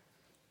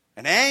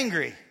and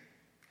angry.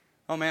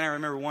 Oh man, I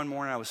remember one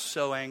morning I was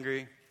so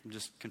angry. I'm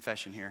just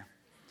confession here.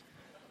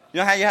 You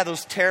know how you have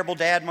those terrible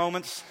dad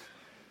moments?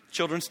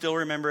 Children still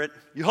remember it.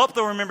 You hope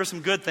they'll remember some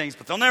good things,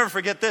 but they'll never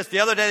forget this. The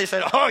other day they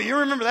said, oh, you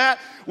remember that?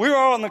 We were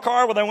all in the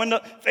car with our window,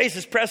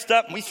 faces pressed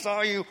up, and we saw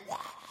you.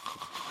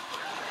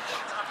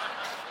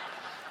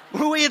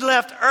 We had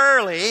left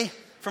early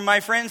from my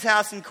friend's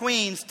house in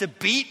Queens to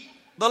beat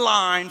the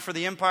line for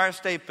the Empire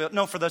State Building,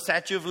 no, for the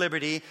Statue of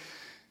Liberty.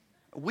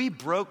 We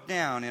broke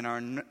down in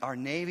our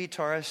Navy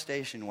Taurus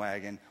station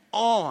wagon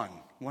on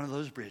one of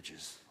those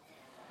bridges.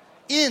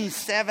 In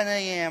 7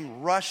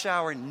 a.m. rush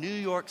hour New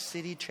York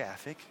City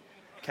traffic.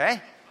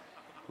 Okay?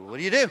 What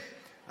do?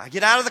 I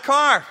get out of the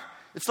car.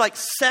 It's like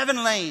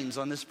 7 lanes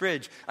on this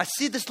bridge. I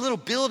see this little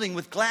building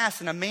with glass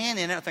and a man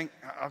in it. I think,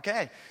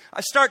 okay. I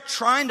start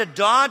trying to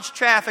dodge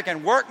traffic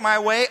and work my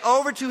way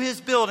over to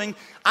his building.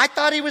 I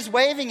thought he was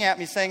waving at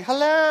me saying,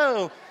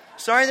 hello,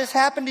 sorry this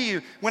happened to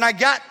you. When I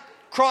got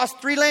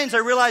crossed 3 lanes, I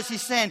realized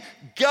he's saying,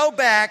 go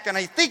back, and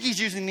I think he's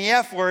using the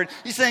F word.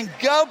 He's saying,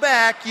 go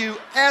back, you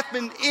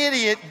effing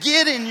idiot,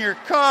 get in your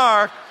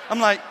car. I'm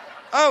like,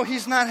 oh,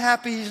 he's not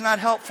happy, he's not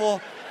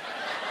helpful.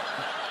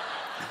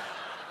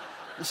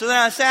 So then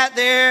I sat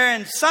there,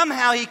 and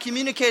somehow he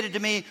communicated to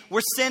me,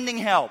 we're sending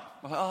help.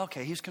 Well,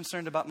 okay, he's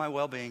concerned about my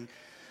well-being.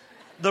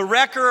 The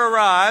wrecker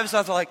arrives. I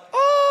was like,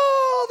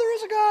 oh, there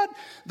is a God.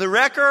 The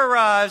wrecker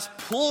arrives,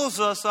 pulls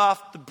us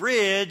off the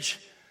bridge,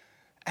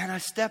 and I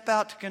step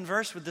out to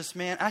converse with this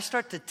man. I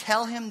start to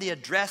tell him the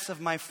address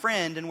of my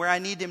friend and where I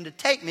need him to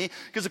take me.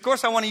 Because, of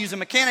course, I want to use a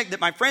mechanic that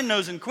my friend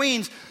knows in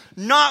Queens,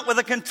 not with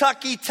a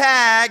Kentucky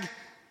tag.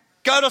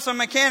 Go to some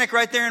mechanic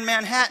right there in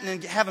Manhattan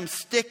and have him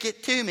stick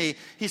it to me.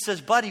 He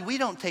says, buddy, we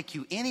don't take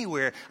you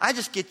anywhere. I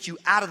just get you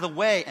out of the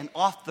way and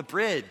off the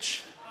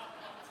bridge.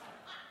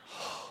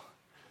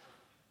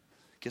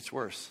 Gets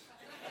worse.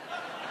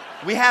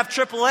 We have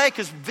AAA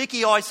because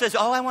Vicky always says,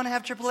 oh, I want to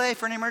have AAA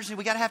for an emergency.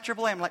 We got to have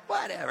AAA. I'm like,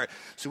 whatever.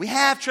 So we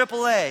have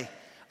AAA.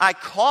 I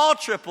call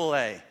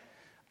AAA.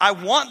 I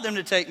want them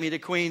to take me to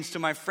Queens to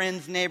my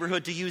friend's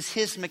neighborhood to use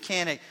his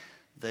mechanic.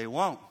 They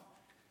won't.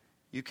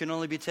 You can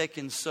only be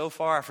taken so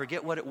far. I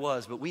forget what it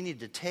was, but we need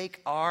to take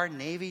our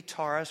Navy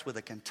Taurus with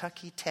a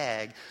Kentucky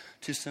tag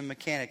to some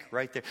mechanic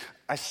right there.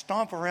 I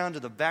stomp around to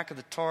the back of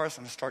the Taurus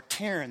and I start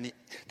tearing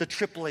the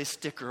AAA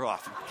sticker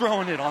off and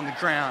throwing it on the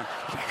ground.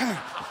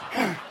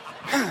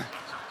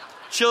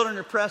 Children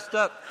are pressed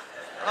up.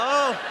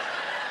 Oh,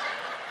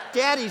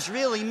 Daddy's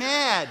really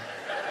mad.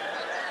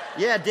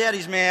 Yeah,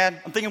 Daddy's mad.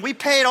 I'm thinking, we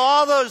paid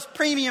all those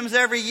premiums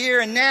every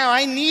year and now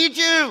I need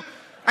you.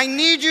 I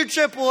need you,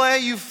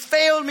 AAA. You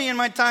failed me in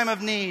my time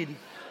of need.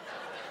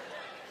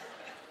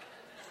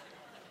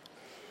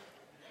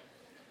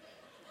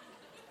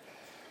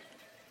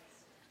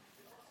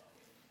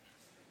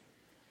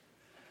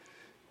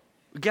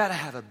 We got to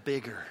have a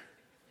bigger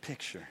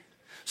picture.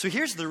 So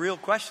here's the real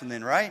question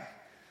then, right?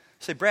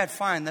 Say, Brad,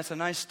 fine, that's a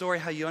nice story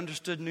how you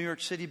understood New York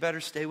City better.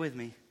 Stay with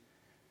me.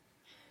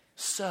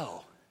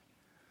 So,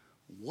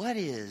 what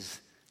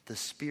is the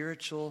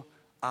spiritual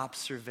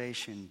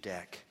observation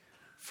deck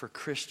for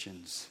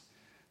Christians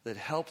that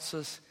helps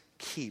us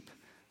keep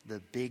the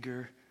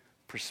bigger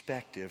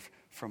perspective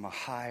from a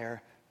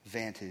higher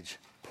vantage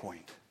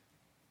point?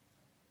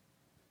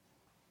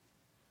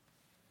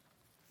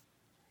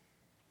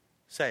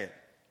 Say it.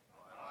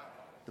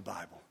 The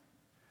Bible.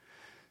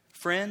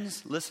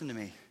 Friends, listen to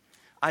me.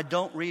 I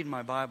don't read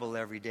my Bible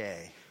every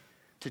day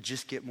to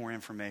just get more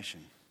information.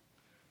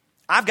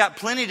 I've got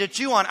plenty to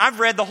chew on. I've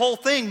read the whole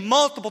thing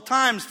multiple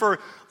times for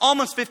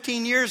almost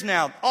 15 years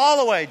now.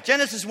 All the way.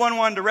 Genesis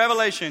 1:1 to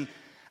Revelation.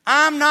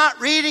 I'm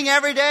not reading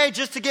every day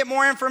just to get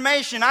more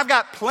information. I've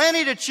got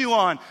plenty to chew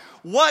on.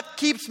 What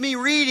keeps me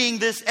reading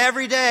this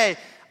every day?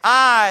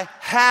 I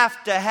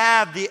have to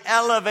have the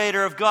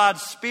elevator of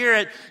God's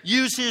Spirit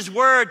use His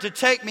Word to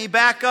take me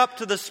back up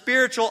to the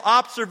spiritual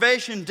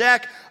observation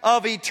deck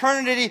of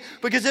eternity,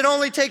 because it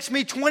only takes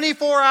me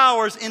 24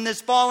 hours in this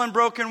fallen,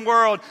 broken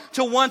world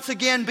to once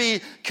again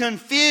be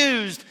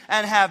confused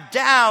and have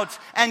doubts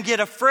and get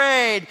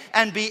afraid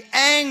and be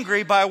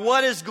angry by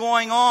what is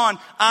going on.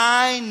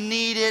 I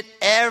need it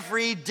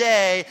every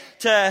day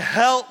to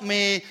help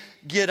me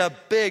get a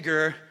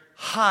bigger,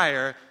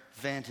 higher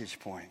vantage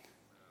point.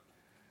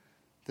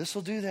 This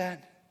will do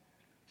that.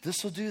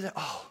 This will do that.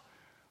 Oh,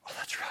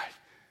 that's right.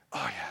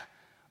 Oh, yeah.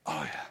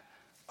 Oh, yeah.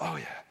 Oh,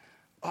 yeah.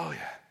 Oh,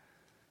 yeah.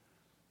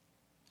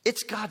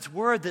 It's God's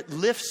Word that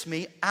lifts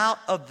me out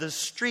of the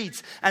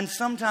streets and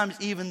sometimes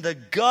even the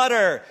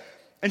gutter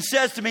and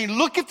says to me,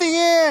 look at the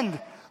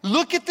end.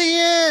 Look at the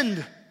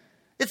end.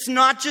 It's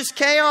not just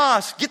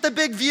chaos. Get the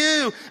big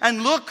view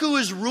and look who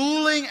is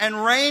ruling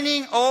and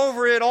reigning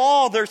over it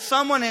all. There's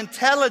someone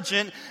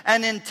intelligent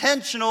and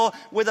intentional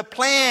with a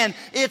plan.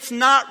 It's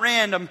not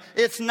random.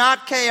 It's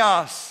not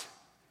chaos.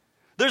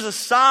 There's a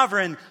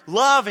sovereign,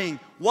 loving,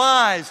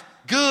 wise,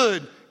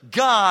 good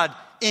God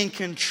in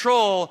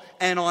control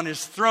and on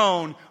His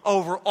throne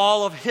over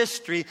all of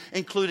history,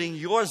 including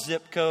your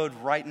zip code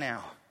right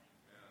now.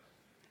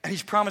 And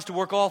He's promised to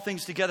work all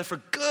things together for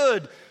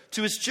good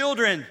to His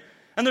children.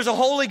 And there's a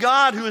holy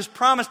God who has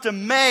promised to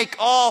make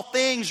all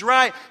things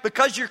right.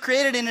 Because you're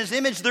created in His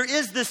image, there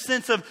is this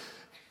sense of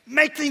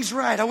make things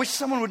right. I wish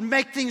someone would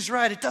make things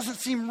right. It doesn't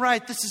seem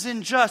right. This is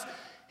unjust.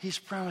 He's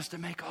promised to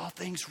make all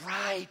things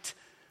right.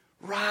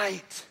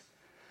 Right.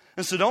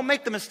 And so don't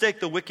make the mistake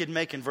the wicked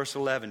make in verse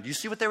 11. Do you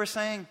see what they were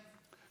saying?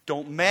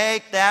 Don't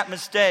make that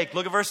mistake.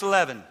 Look at verse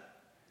 11.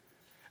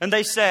 And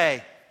they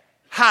say,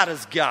 how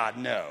does God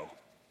know?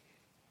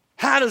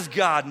 How does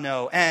God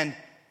know? And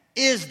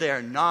is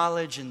there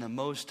knowledge in the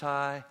Most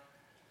High?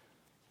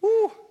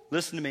 Woo,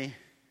 listen to me.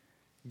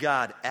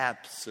 God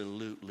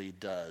absolutely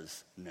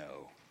does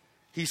know.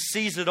 He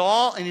sees it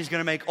all, and He's going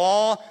to make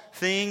all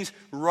things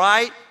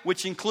right,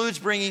 which includes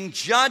bringing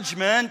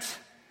judgment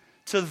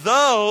to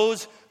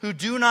those who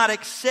do not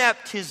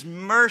accept His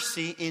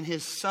mercy in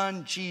His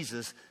Son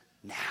Jesus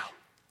now.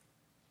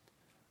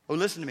 Oh,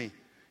 listen to me.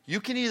 You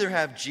can either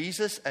have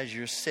Jesus as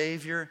your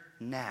Savior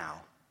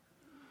now,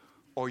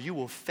 or you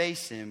will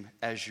face Him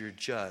as your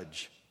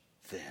judge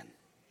then.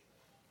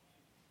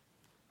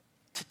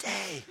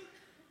 Today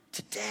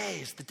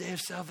is the day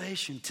of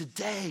salvation.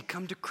 Today,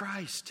 come to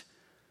Christ.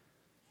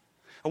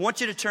 I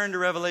want you to turn to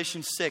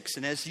Revelation 6,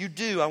 and as you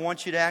do, I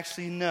want you to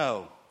actually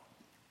know.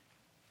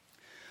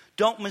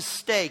 Don't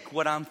mistake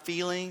what I'm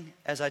feeling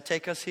as I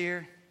take us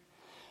here.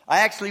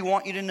 I actually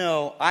want you to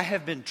know I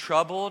have been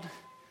troubled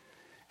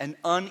and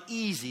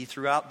uneasy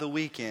throughout the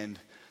weekend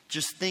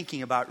just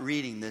thinking about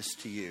reading this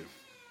to you.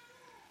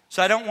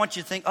 So I don't want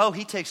you to think, oh,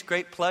 he takes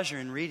great pleasure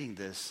in reading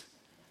this.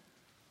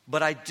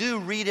 But I do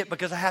read it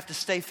because I have to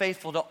stay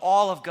faithful to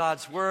all of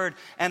God's Word.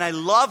 And I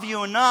love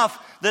you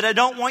enough that I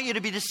don't want you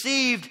to be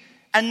deceived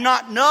and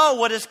not know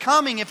what is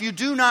coming if you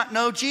do not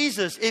know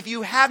Jesus. If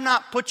you have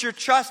not put your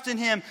trust in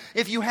Him.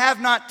 If you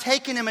have not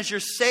taken Him as your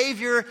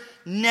Savior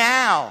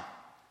now.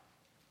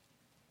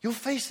 You'll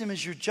face Him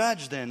as your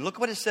judge then. Look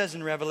what it says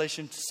in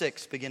Revelation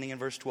 6, beginning in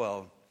verse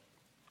 12.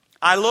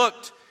 I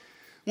looked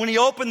when He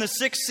opened the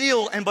sixth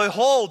seal, and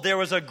behold, there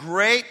was a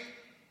great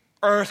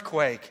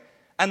earthquake.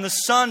 And the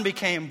sun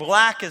became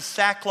black as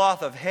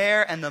sackcloth of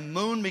hair, and the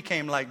moon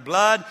became like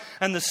blood,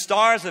 and the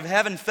stars of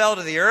heaven fell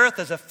to the earth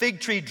as a fig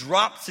tree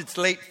drops its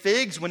late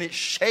figs when it's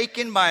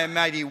shaken by a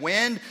mighty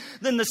wind.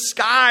 Then the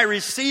sky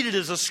receded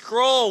as a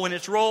scroll when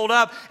it's rolled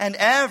up, and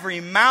every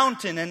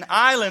mountain and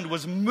island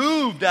was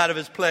moved out of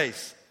its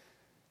place.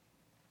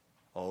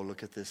 Oh,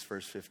 look at this,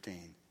 verse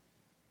 15.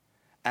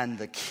 And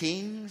the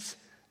kings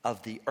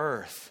of the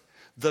earth,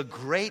 the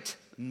great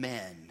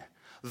men,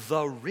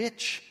 the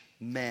rich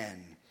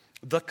men,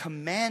 the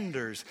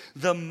commanders,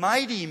 the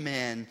mighty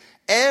men,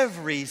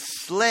 every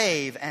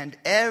slave and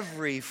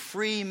every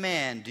free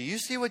man. Do you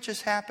see what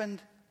just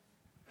happened?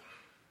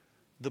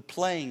 The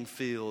playing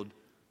field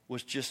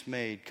was just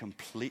made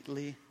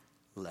completely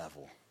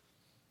level.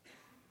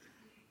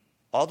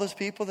 All those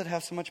people that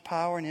have so much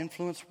power and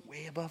influence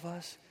way above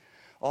us,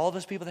 all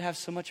those people that have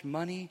so much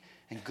money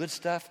and good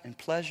stuff and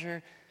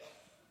pleasure,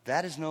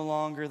 that is no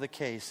longer the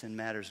case and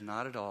matters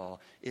not at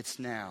all. It's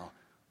now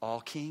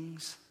all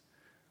kings,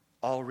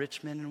 all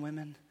rich men and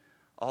women,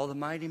 all the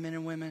mighty men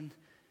and women,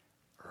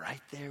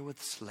 right there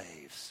with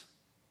slaves.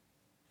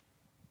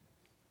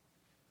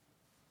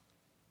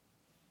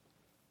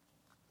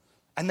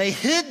 And they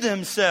hid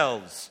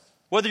themselves.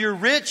 Whether you're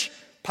rich,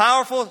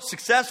 powerful,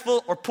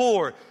 successful, or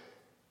poor,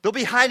 they'll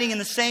be hiding in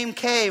the same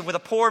cave with a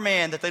poor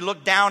man that they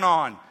look down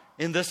on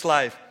in this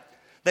life.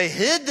 They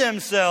hid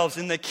themselves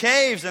in the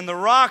caves and the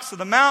rocks of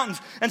the mountains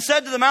and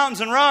said to the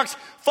mountains and rocks,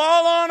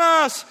 "Fall on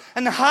us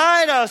and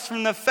hide us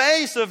from the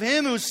face of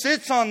him who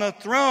sits on the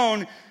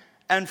throne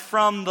and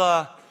from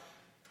the,"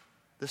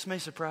 this may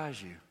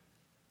surprise you,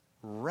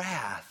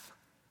 "wrath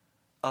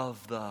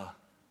of the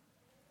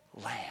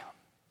Lamb."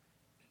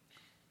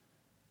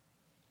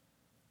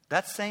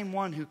 That same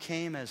one who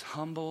came as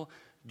humble,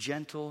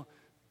 gentle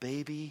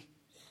baby,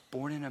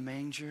 born in a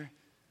manger,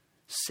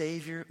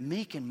 Savior,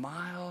 meek and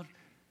mild,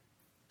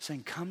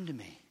 saying, "Come to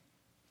me."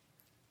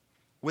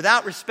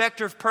 Without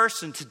respecter of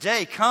person,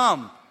 today,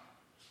 come.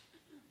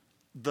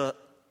 The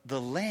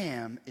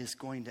Lamb is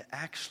going to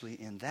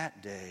actually, in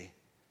that day,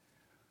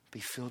 be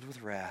filled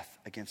with wrath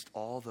against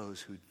all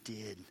those who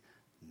did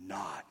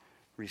not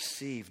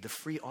receive the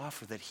free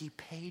offer that he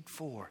paid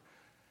for.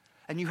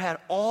 And you had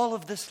all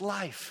of this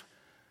life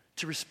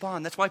to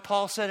respond. That's why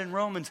Paul said in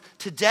Romans,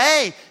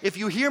 today, if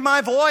you hear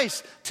my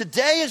voice,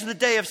 today is the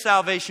day of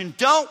salvation.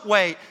 Don't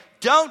wait.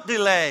 Don't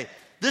delay.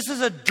 This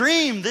is a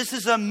dream. This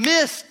is a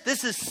mist.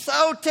 This is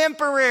so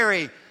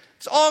temporary.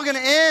 It's all going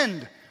to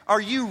end. Are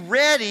you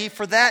ready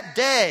for that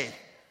day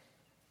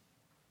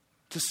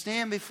to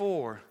stand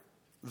before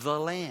the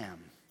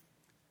Lamb?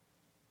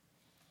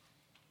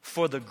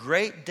 For the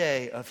great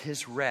day of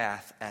his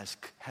wrath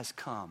has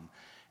come,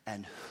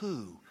 and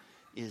who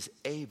is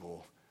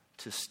able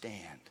to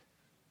stand?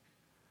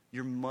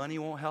 Your money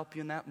won't help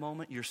you in that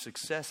moment. Your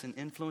success and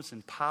influence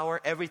and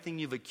power, everything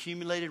you've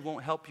accumulated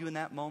won't help you in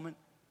that moment.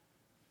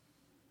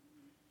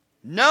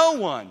 No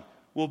one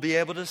will be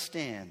able to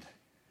stand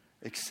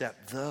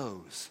except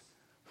those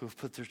who have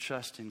put their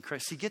trust in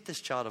Christ. See, get this,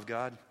 child of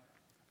God.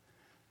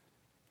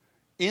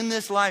 In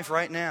this life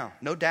right now,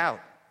 no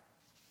doubt,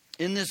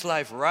 in this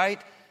life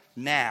right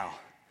now,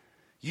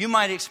 you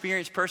might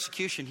experience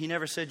persecution. He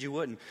never said you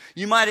wouldn't.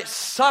 You might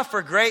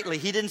suffer greatly.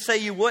 He didn't say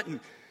you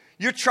wouldn't.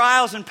 Your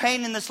trials and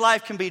pain in this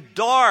life can be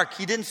dark.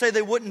 He didn't say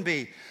they wouldn't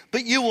be.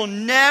 But you will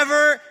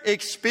never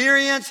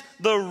experience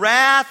the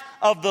wrath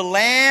of the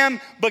Lamb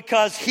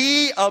because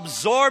he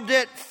absorbed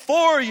it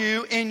for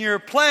you in your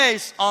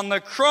place on the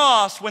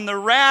cross when the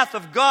wrath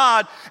of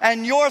God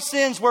and your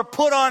sins were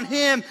put on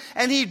him,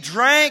 and he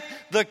drank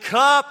the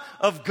cup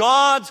of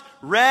God's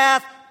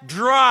wrath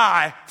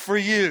dry for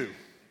you.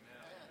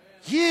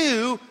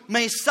 You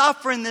may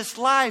suffer in this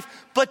life,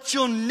 but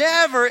you'll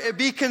never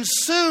be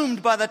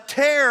consumed by the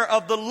terror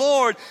of the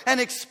Lord and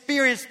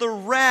experience the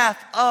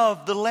wrath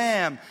of the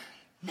Lamb.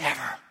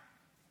 Never.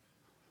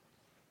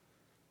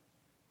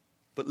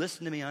 But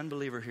listen to me,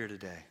 unbeliever here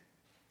today.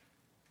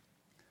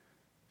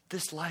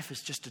 This life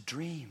is just a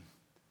dream.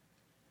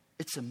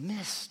 It's a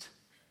mist.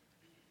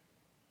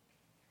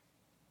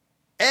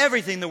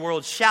 Everything the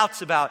world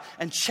shouts about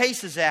and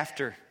chases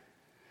after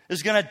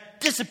is going to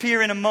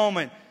disappear in a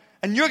moment.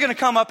 And you're going to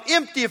come up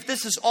empty if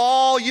this is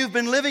all you've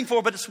been living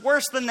for. But it's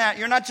worse than that.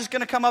 You're not just going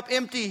to come up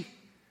empty.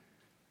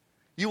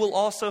 You will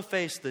also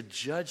face the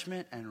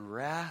judgment and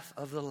wrath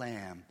of the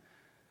Lamb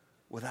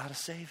without a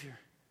Savior.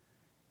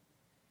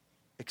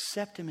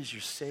 Accept him as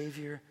your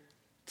Savior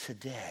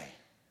today,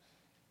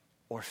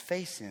 or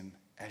face him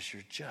as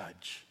your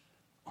judge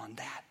on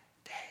that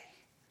day.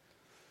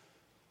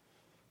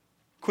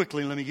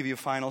 Quickly, let me give you a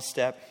final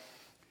step.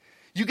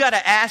 You got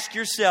to ask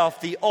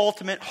yourself the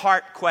ultimate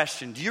heart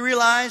question. Do you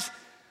realize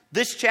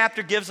this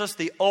chapter gives us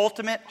the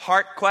ultimate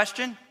heart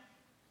question?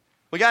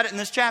 We got it in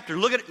this chapter.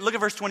 Look at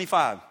verse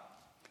 25.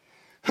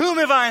 Whom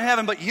have I in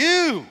heaven but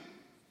you?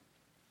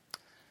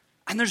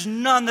 And there's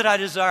none that I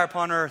desire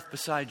upon earth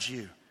besides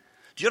you.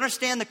 Do you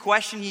understand the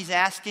question he's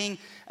asking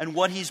and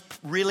what he's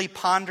really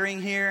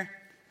pondering here?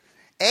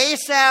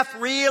 Asaph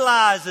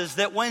realizes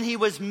that when he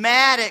was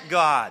mad at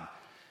God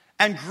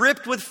and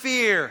gripped with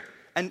fear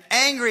and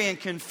angry and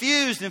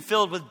confused and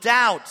filled with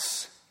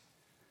doubts,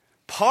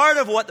 part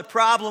of what the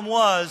problem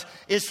was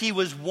is he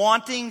was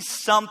wanting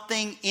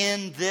something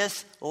in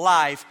this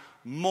life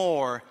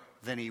more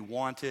than he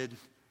wanted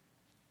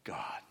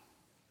God.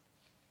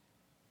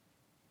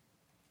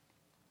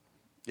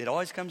 It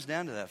always comes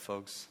down to that,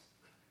 folks.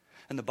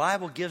 And the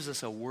Bible gives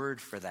us a word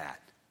for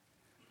that.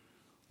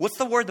 What's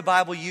the word the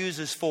Bible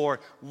uses for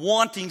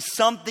wanting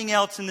something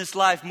else in this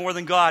life more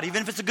than God?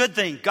 Even if it's a good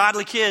thing,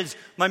 godly kids,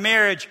 my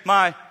marriage,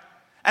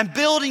 and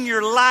building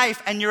your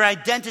life and your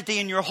identity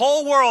and your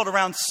whole world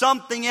around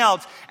something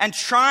else and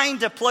trying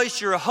to place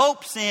your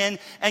hopes in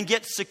and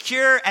get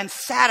secure and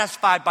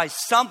satisfied by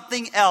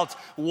something else,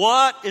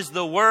 what is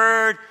the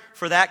word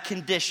for that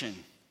condition?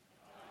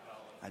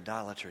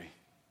 Idolatry.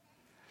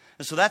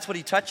 And so that's what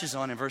he touches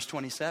on in verse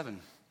 27.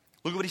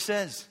 Look at what he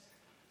says.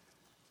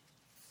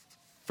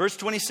 Verse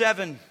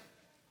 27.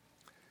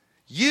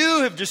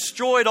 You have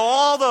destroyed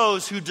all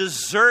those who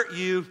desert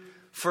you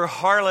for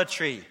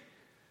harlotry.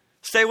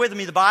 Stay with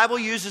me. The Bible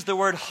uses the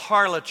word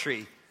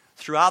harlotry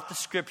throughout the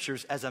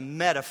scriptures as a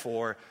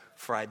metaphor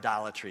for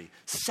idolatry,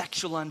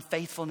 sexual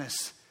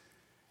unfaithfulness.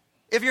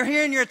 If you're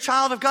here and you're a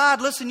child of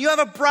God, listen, you have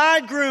a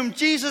bridegroom,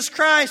 Jesus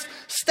Christ.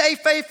 Stay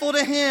faithful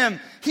to him.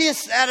 He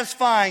is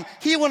satisfying.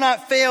 He will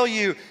not fail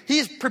you.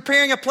 He's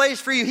preparing a place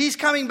for you. He's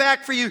coming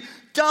back for you.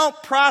 Don't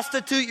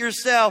prostitute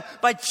yourself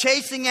by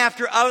chasing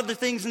after other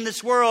things in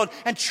this world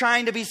and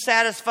trying to be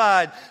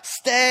satisfied.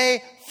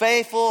 Stay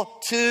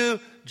faithful to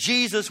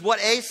Jesus. What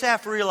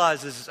Asaph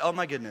realizes is, oh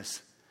my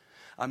goodness,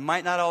 I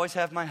might not always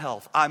have my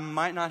health. I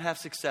might not have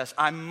success.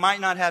 I might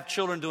not have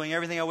children doing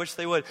everything I wish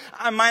they would.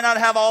 I might not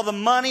have all the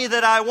money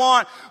that I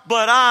want,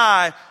 but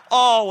I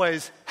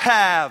always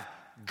have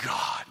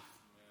God.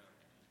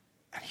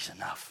 And he's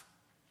enough.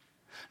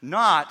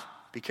 Not,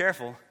 be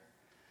careful,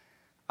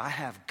 I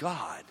have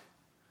God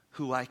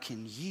who I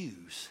can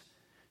use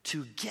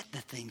to get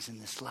the things in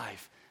this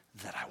life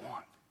that I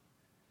want.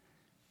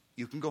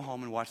 You can go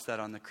home and watch that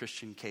on the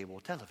Christian cable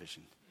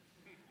television.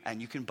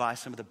 And you can buy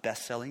some of the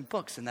best-selling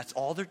books, and that's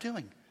all they're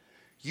doing.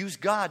 Use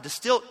God to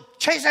still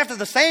chase after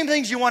the same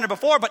things you wanted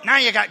before, but now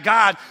you got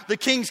God. The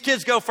king's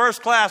kids go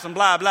first class and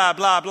blah, blah,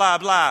 blah, blah,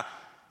 blah.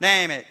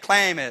 Name it,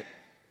 claim it.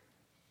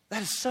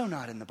 That is so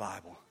not in the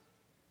Bible.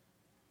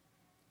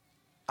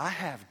 I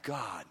have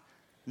God,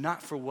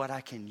 not for what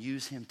I can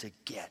use him to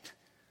get,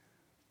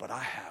 but I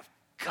have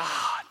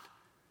God,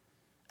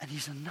 and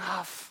he's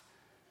enough.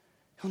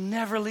 He'll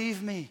never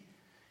leave me.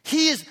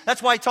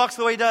 That's why he talks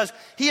the way he does.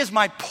 He is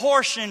my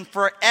portion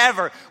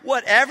forever.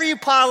 Whatever you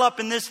pile up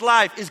in this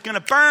life is going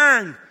to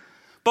burn.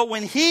 But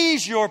when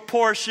he's your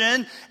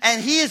portion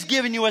and he has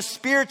given you a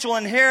spiritual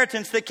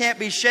inheritance that can't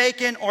be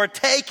shaken or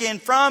taken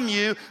from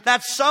you,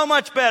 that's so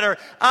much better.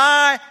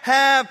 I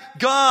have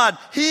God.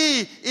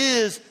 He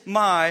is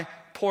my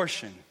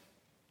portion.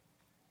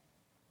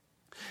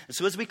 And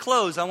so as we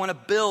close, I want to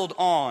build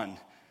on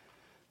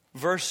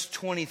verse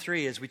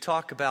 23 as we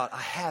talk about,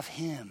 I have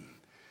him.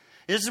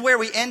 This is where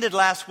we ended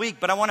last week,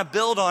 but I want to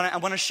build on it. I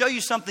want to show you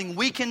something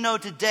we can know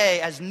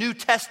today as New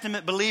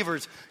Testament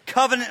believers,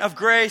 covenant of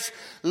grace,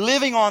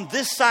 living on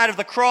this side of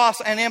the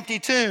cross and empty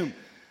tomb.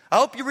 I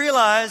hope you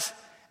realize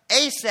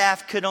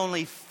Asaph could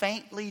only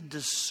faintly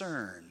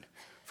discern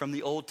from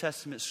the Old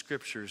Testament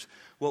scriptures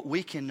what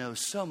we can know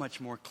so much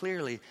more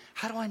clearly.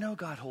 How do I know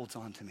God holds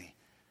on to me?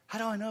 How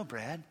do I know,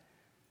 Brad?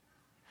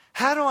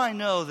 How do I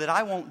know that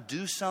I won't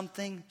do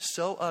something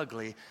so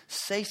ugly,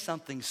 say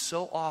something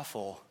so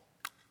awful,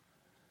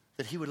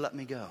 that he would let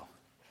me go?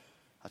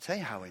 I'll tell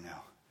you how we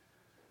know.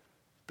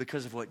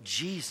 Because of what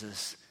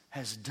Jesus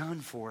has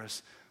done for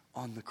us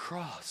on the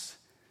cross.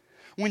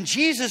 When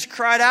Jesus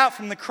cried out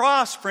from the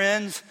cross,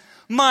 friends,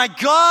 my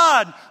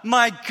God,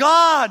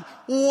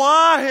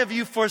 why have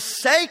you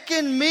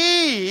forsaken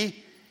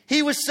me?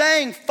 He was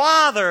saying,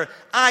 Father,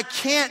 I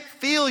can't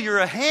feel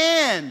your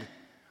hand.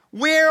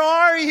 Where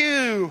are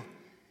you?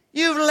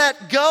 You've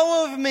let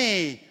go of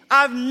me.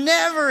 I've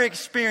never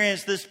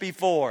experienced this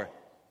before.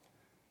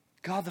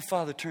 God the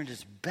Father turned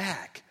his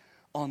back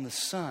on the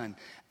Son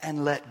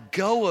and let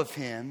go of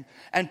him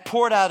and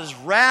poured out his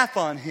wrath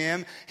on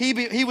him.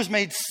 He was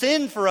made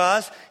sin for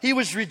us. He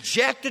was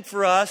rejected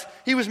for us.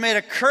 He was made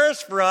a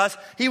curse for us.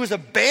 He was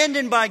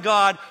abandoned by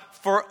God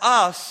for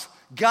us.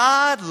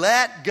 God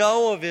let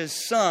go of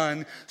his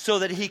Son so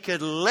that he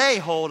could lay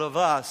hold of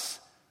us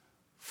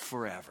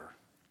forever.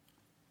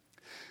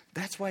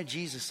 That's why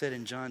Jesus said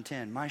in John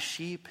 10, my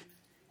sheep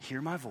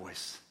hear my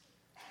voice,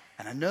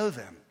 and I know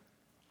them,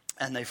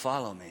 and they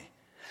follow me.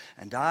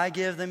 And I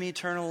give them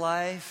eternal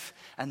life,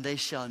 and they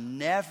shall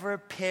never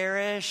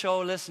perish. Oh,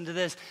 listen to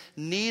this.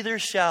 Neither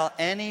shall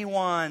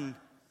anyone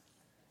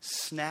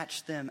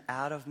snatch them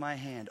out of my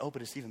hand. Oh,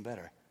 but it's even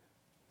better.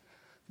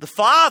 The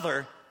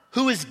Father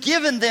who has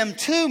given them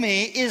to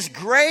me is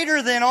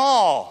greater than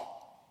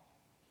all.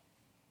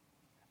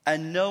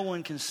 And no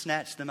one can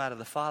snatch them out of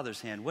the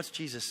Father's hand. What's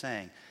Jesus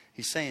saying?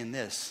 He's saying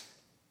this.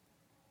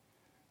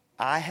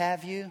 I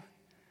have you,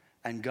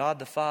 and God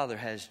the Father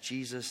has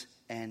Jesus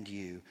and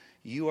you.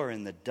 You are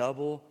in the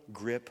double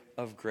grip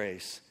of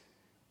grace.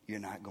 You're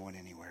not going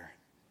anywhere.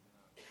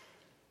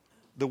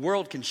 The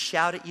world can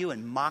shout at you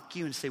and mock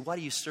you and say, why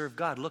do you serve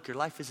God? Look, your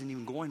life isn't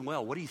even going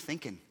well. What are you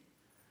thinking?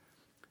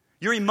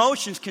 Your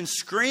emotions can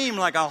scream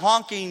like a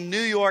honking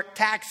New York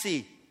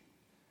taxi.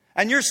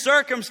 And your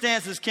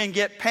circumstances can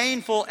get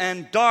painful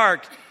and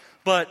dark,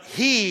 but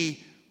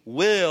He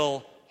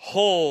will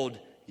hold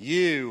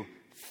you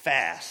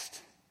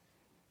fast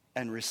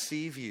and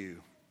receive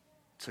you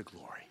to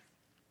glory.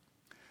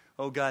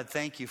 Oh God,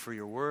 thank you for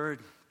your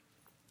word.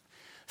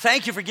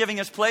 Thank you for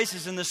giving us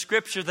places in the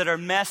Scripture that are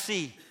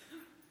messy,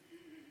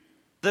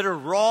 that are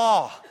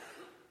raw,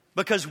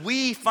 because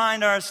we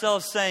find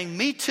ourselves saying,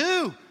 me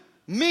too,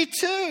 me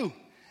too.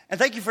 And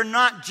thank you for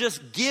not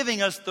just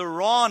giving us the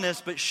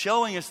rawness, but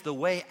showing us the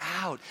way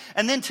out.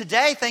 And then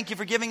today, thank you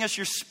for giving us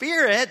your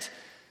Spirit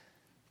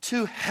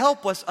to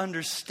help us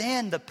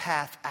understand the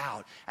path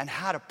out and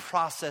how to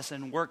process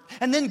and work.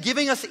 And then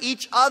giving us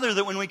each other,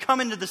 that when we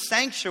come into the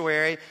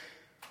sanctuary,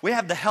 we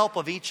have the help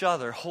of each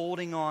other,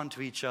 holding on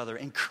to each other,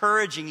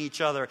 encouraging each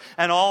other,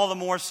 and all the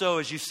more so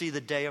as you see the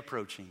day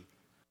approaching.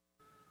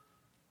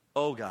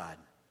 Oh God,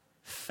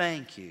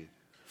 thank you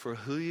for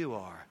who you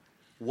are,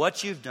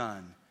 what you've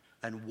done,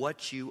 and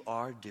what you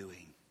are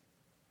doing.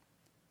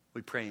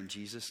 We pray in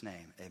Jesus'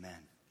 name, amen.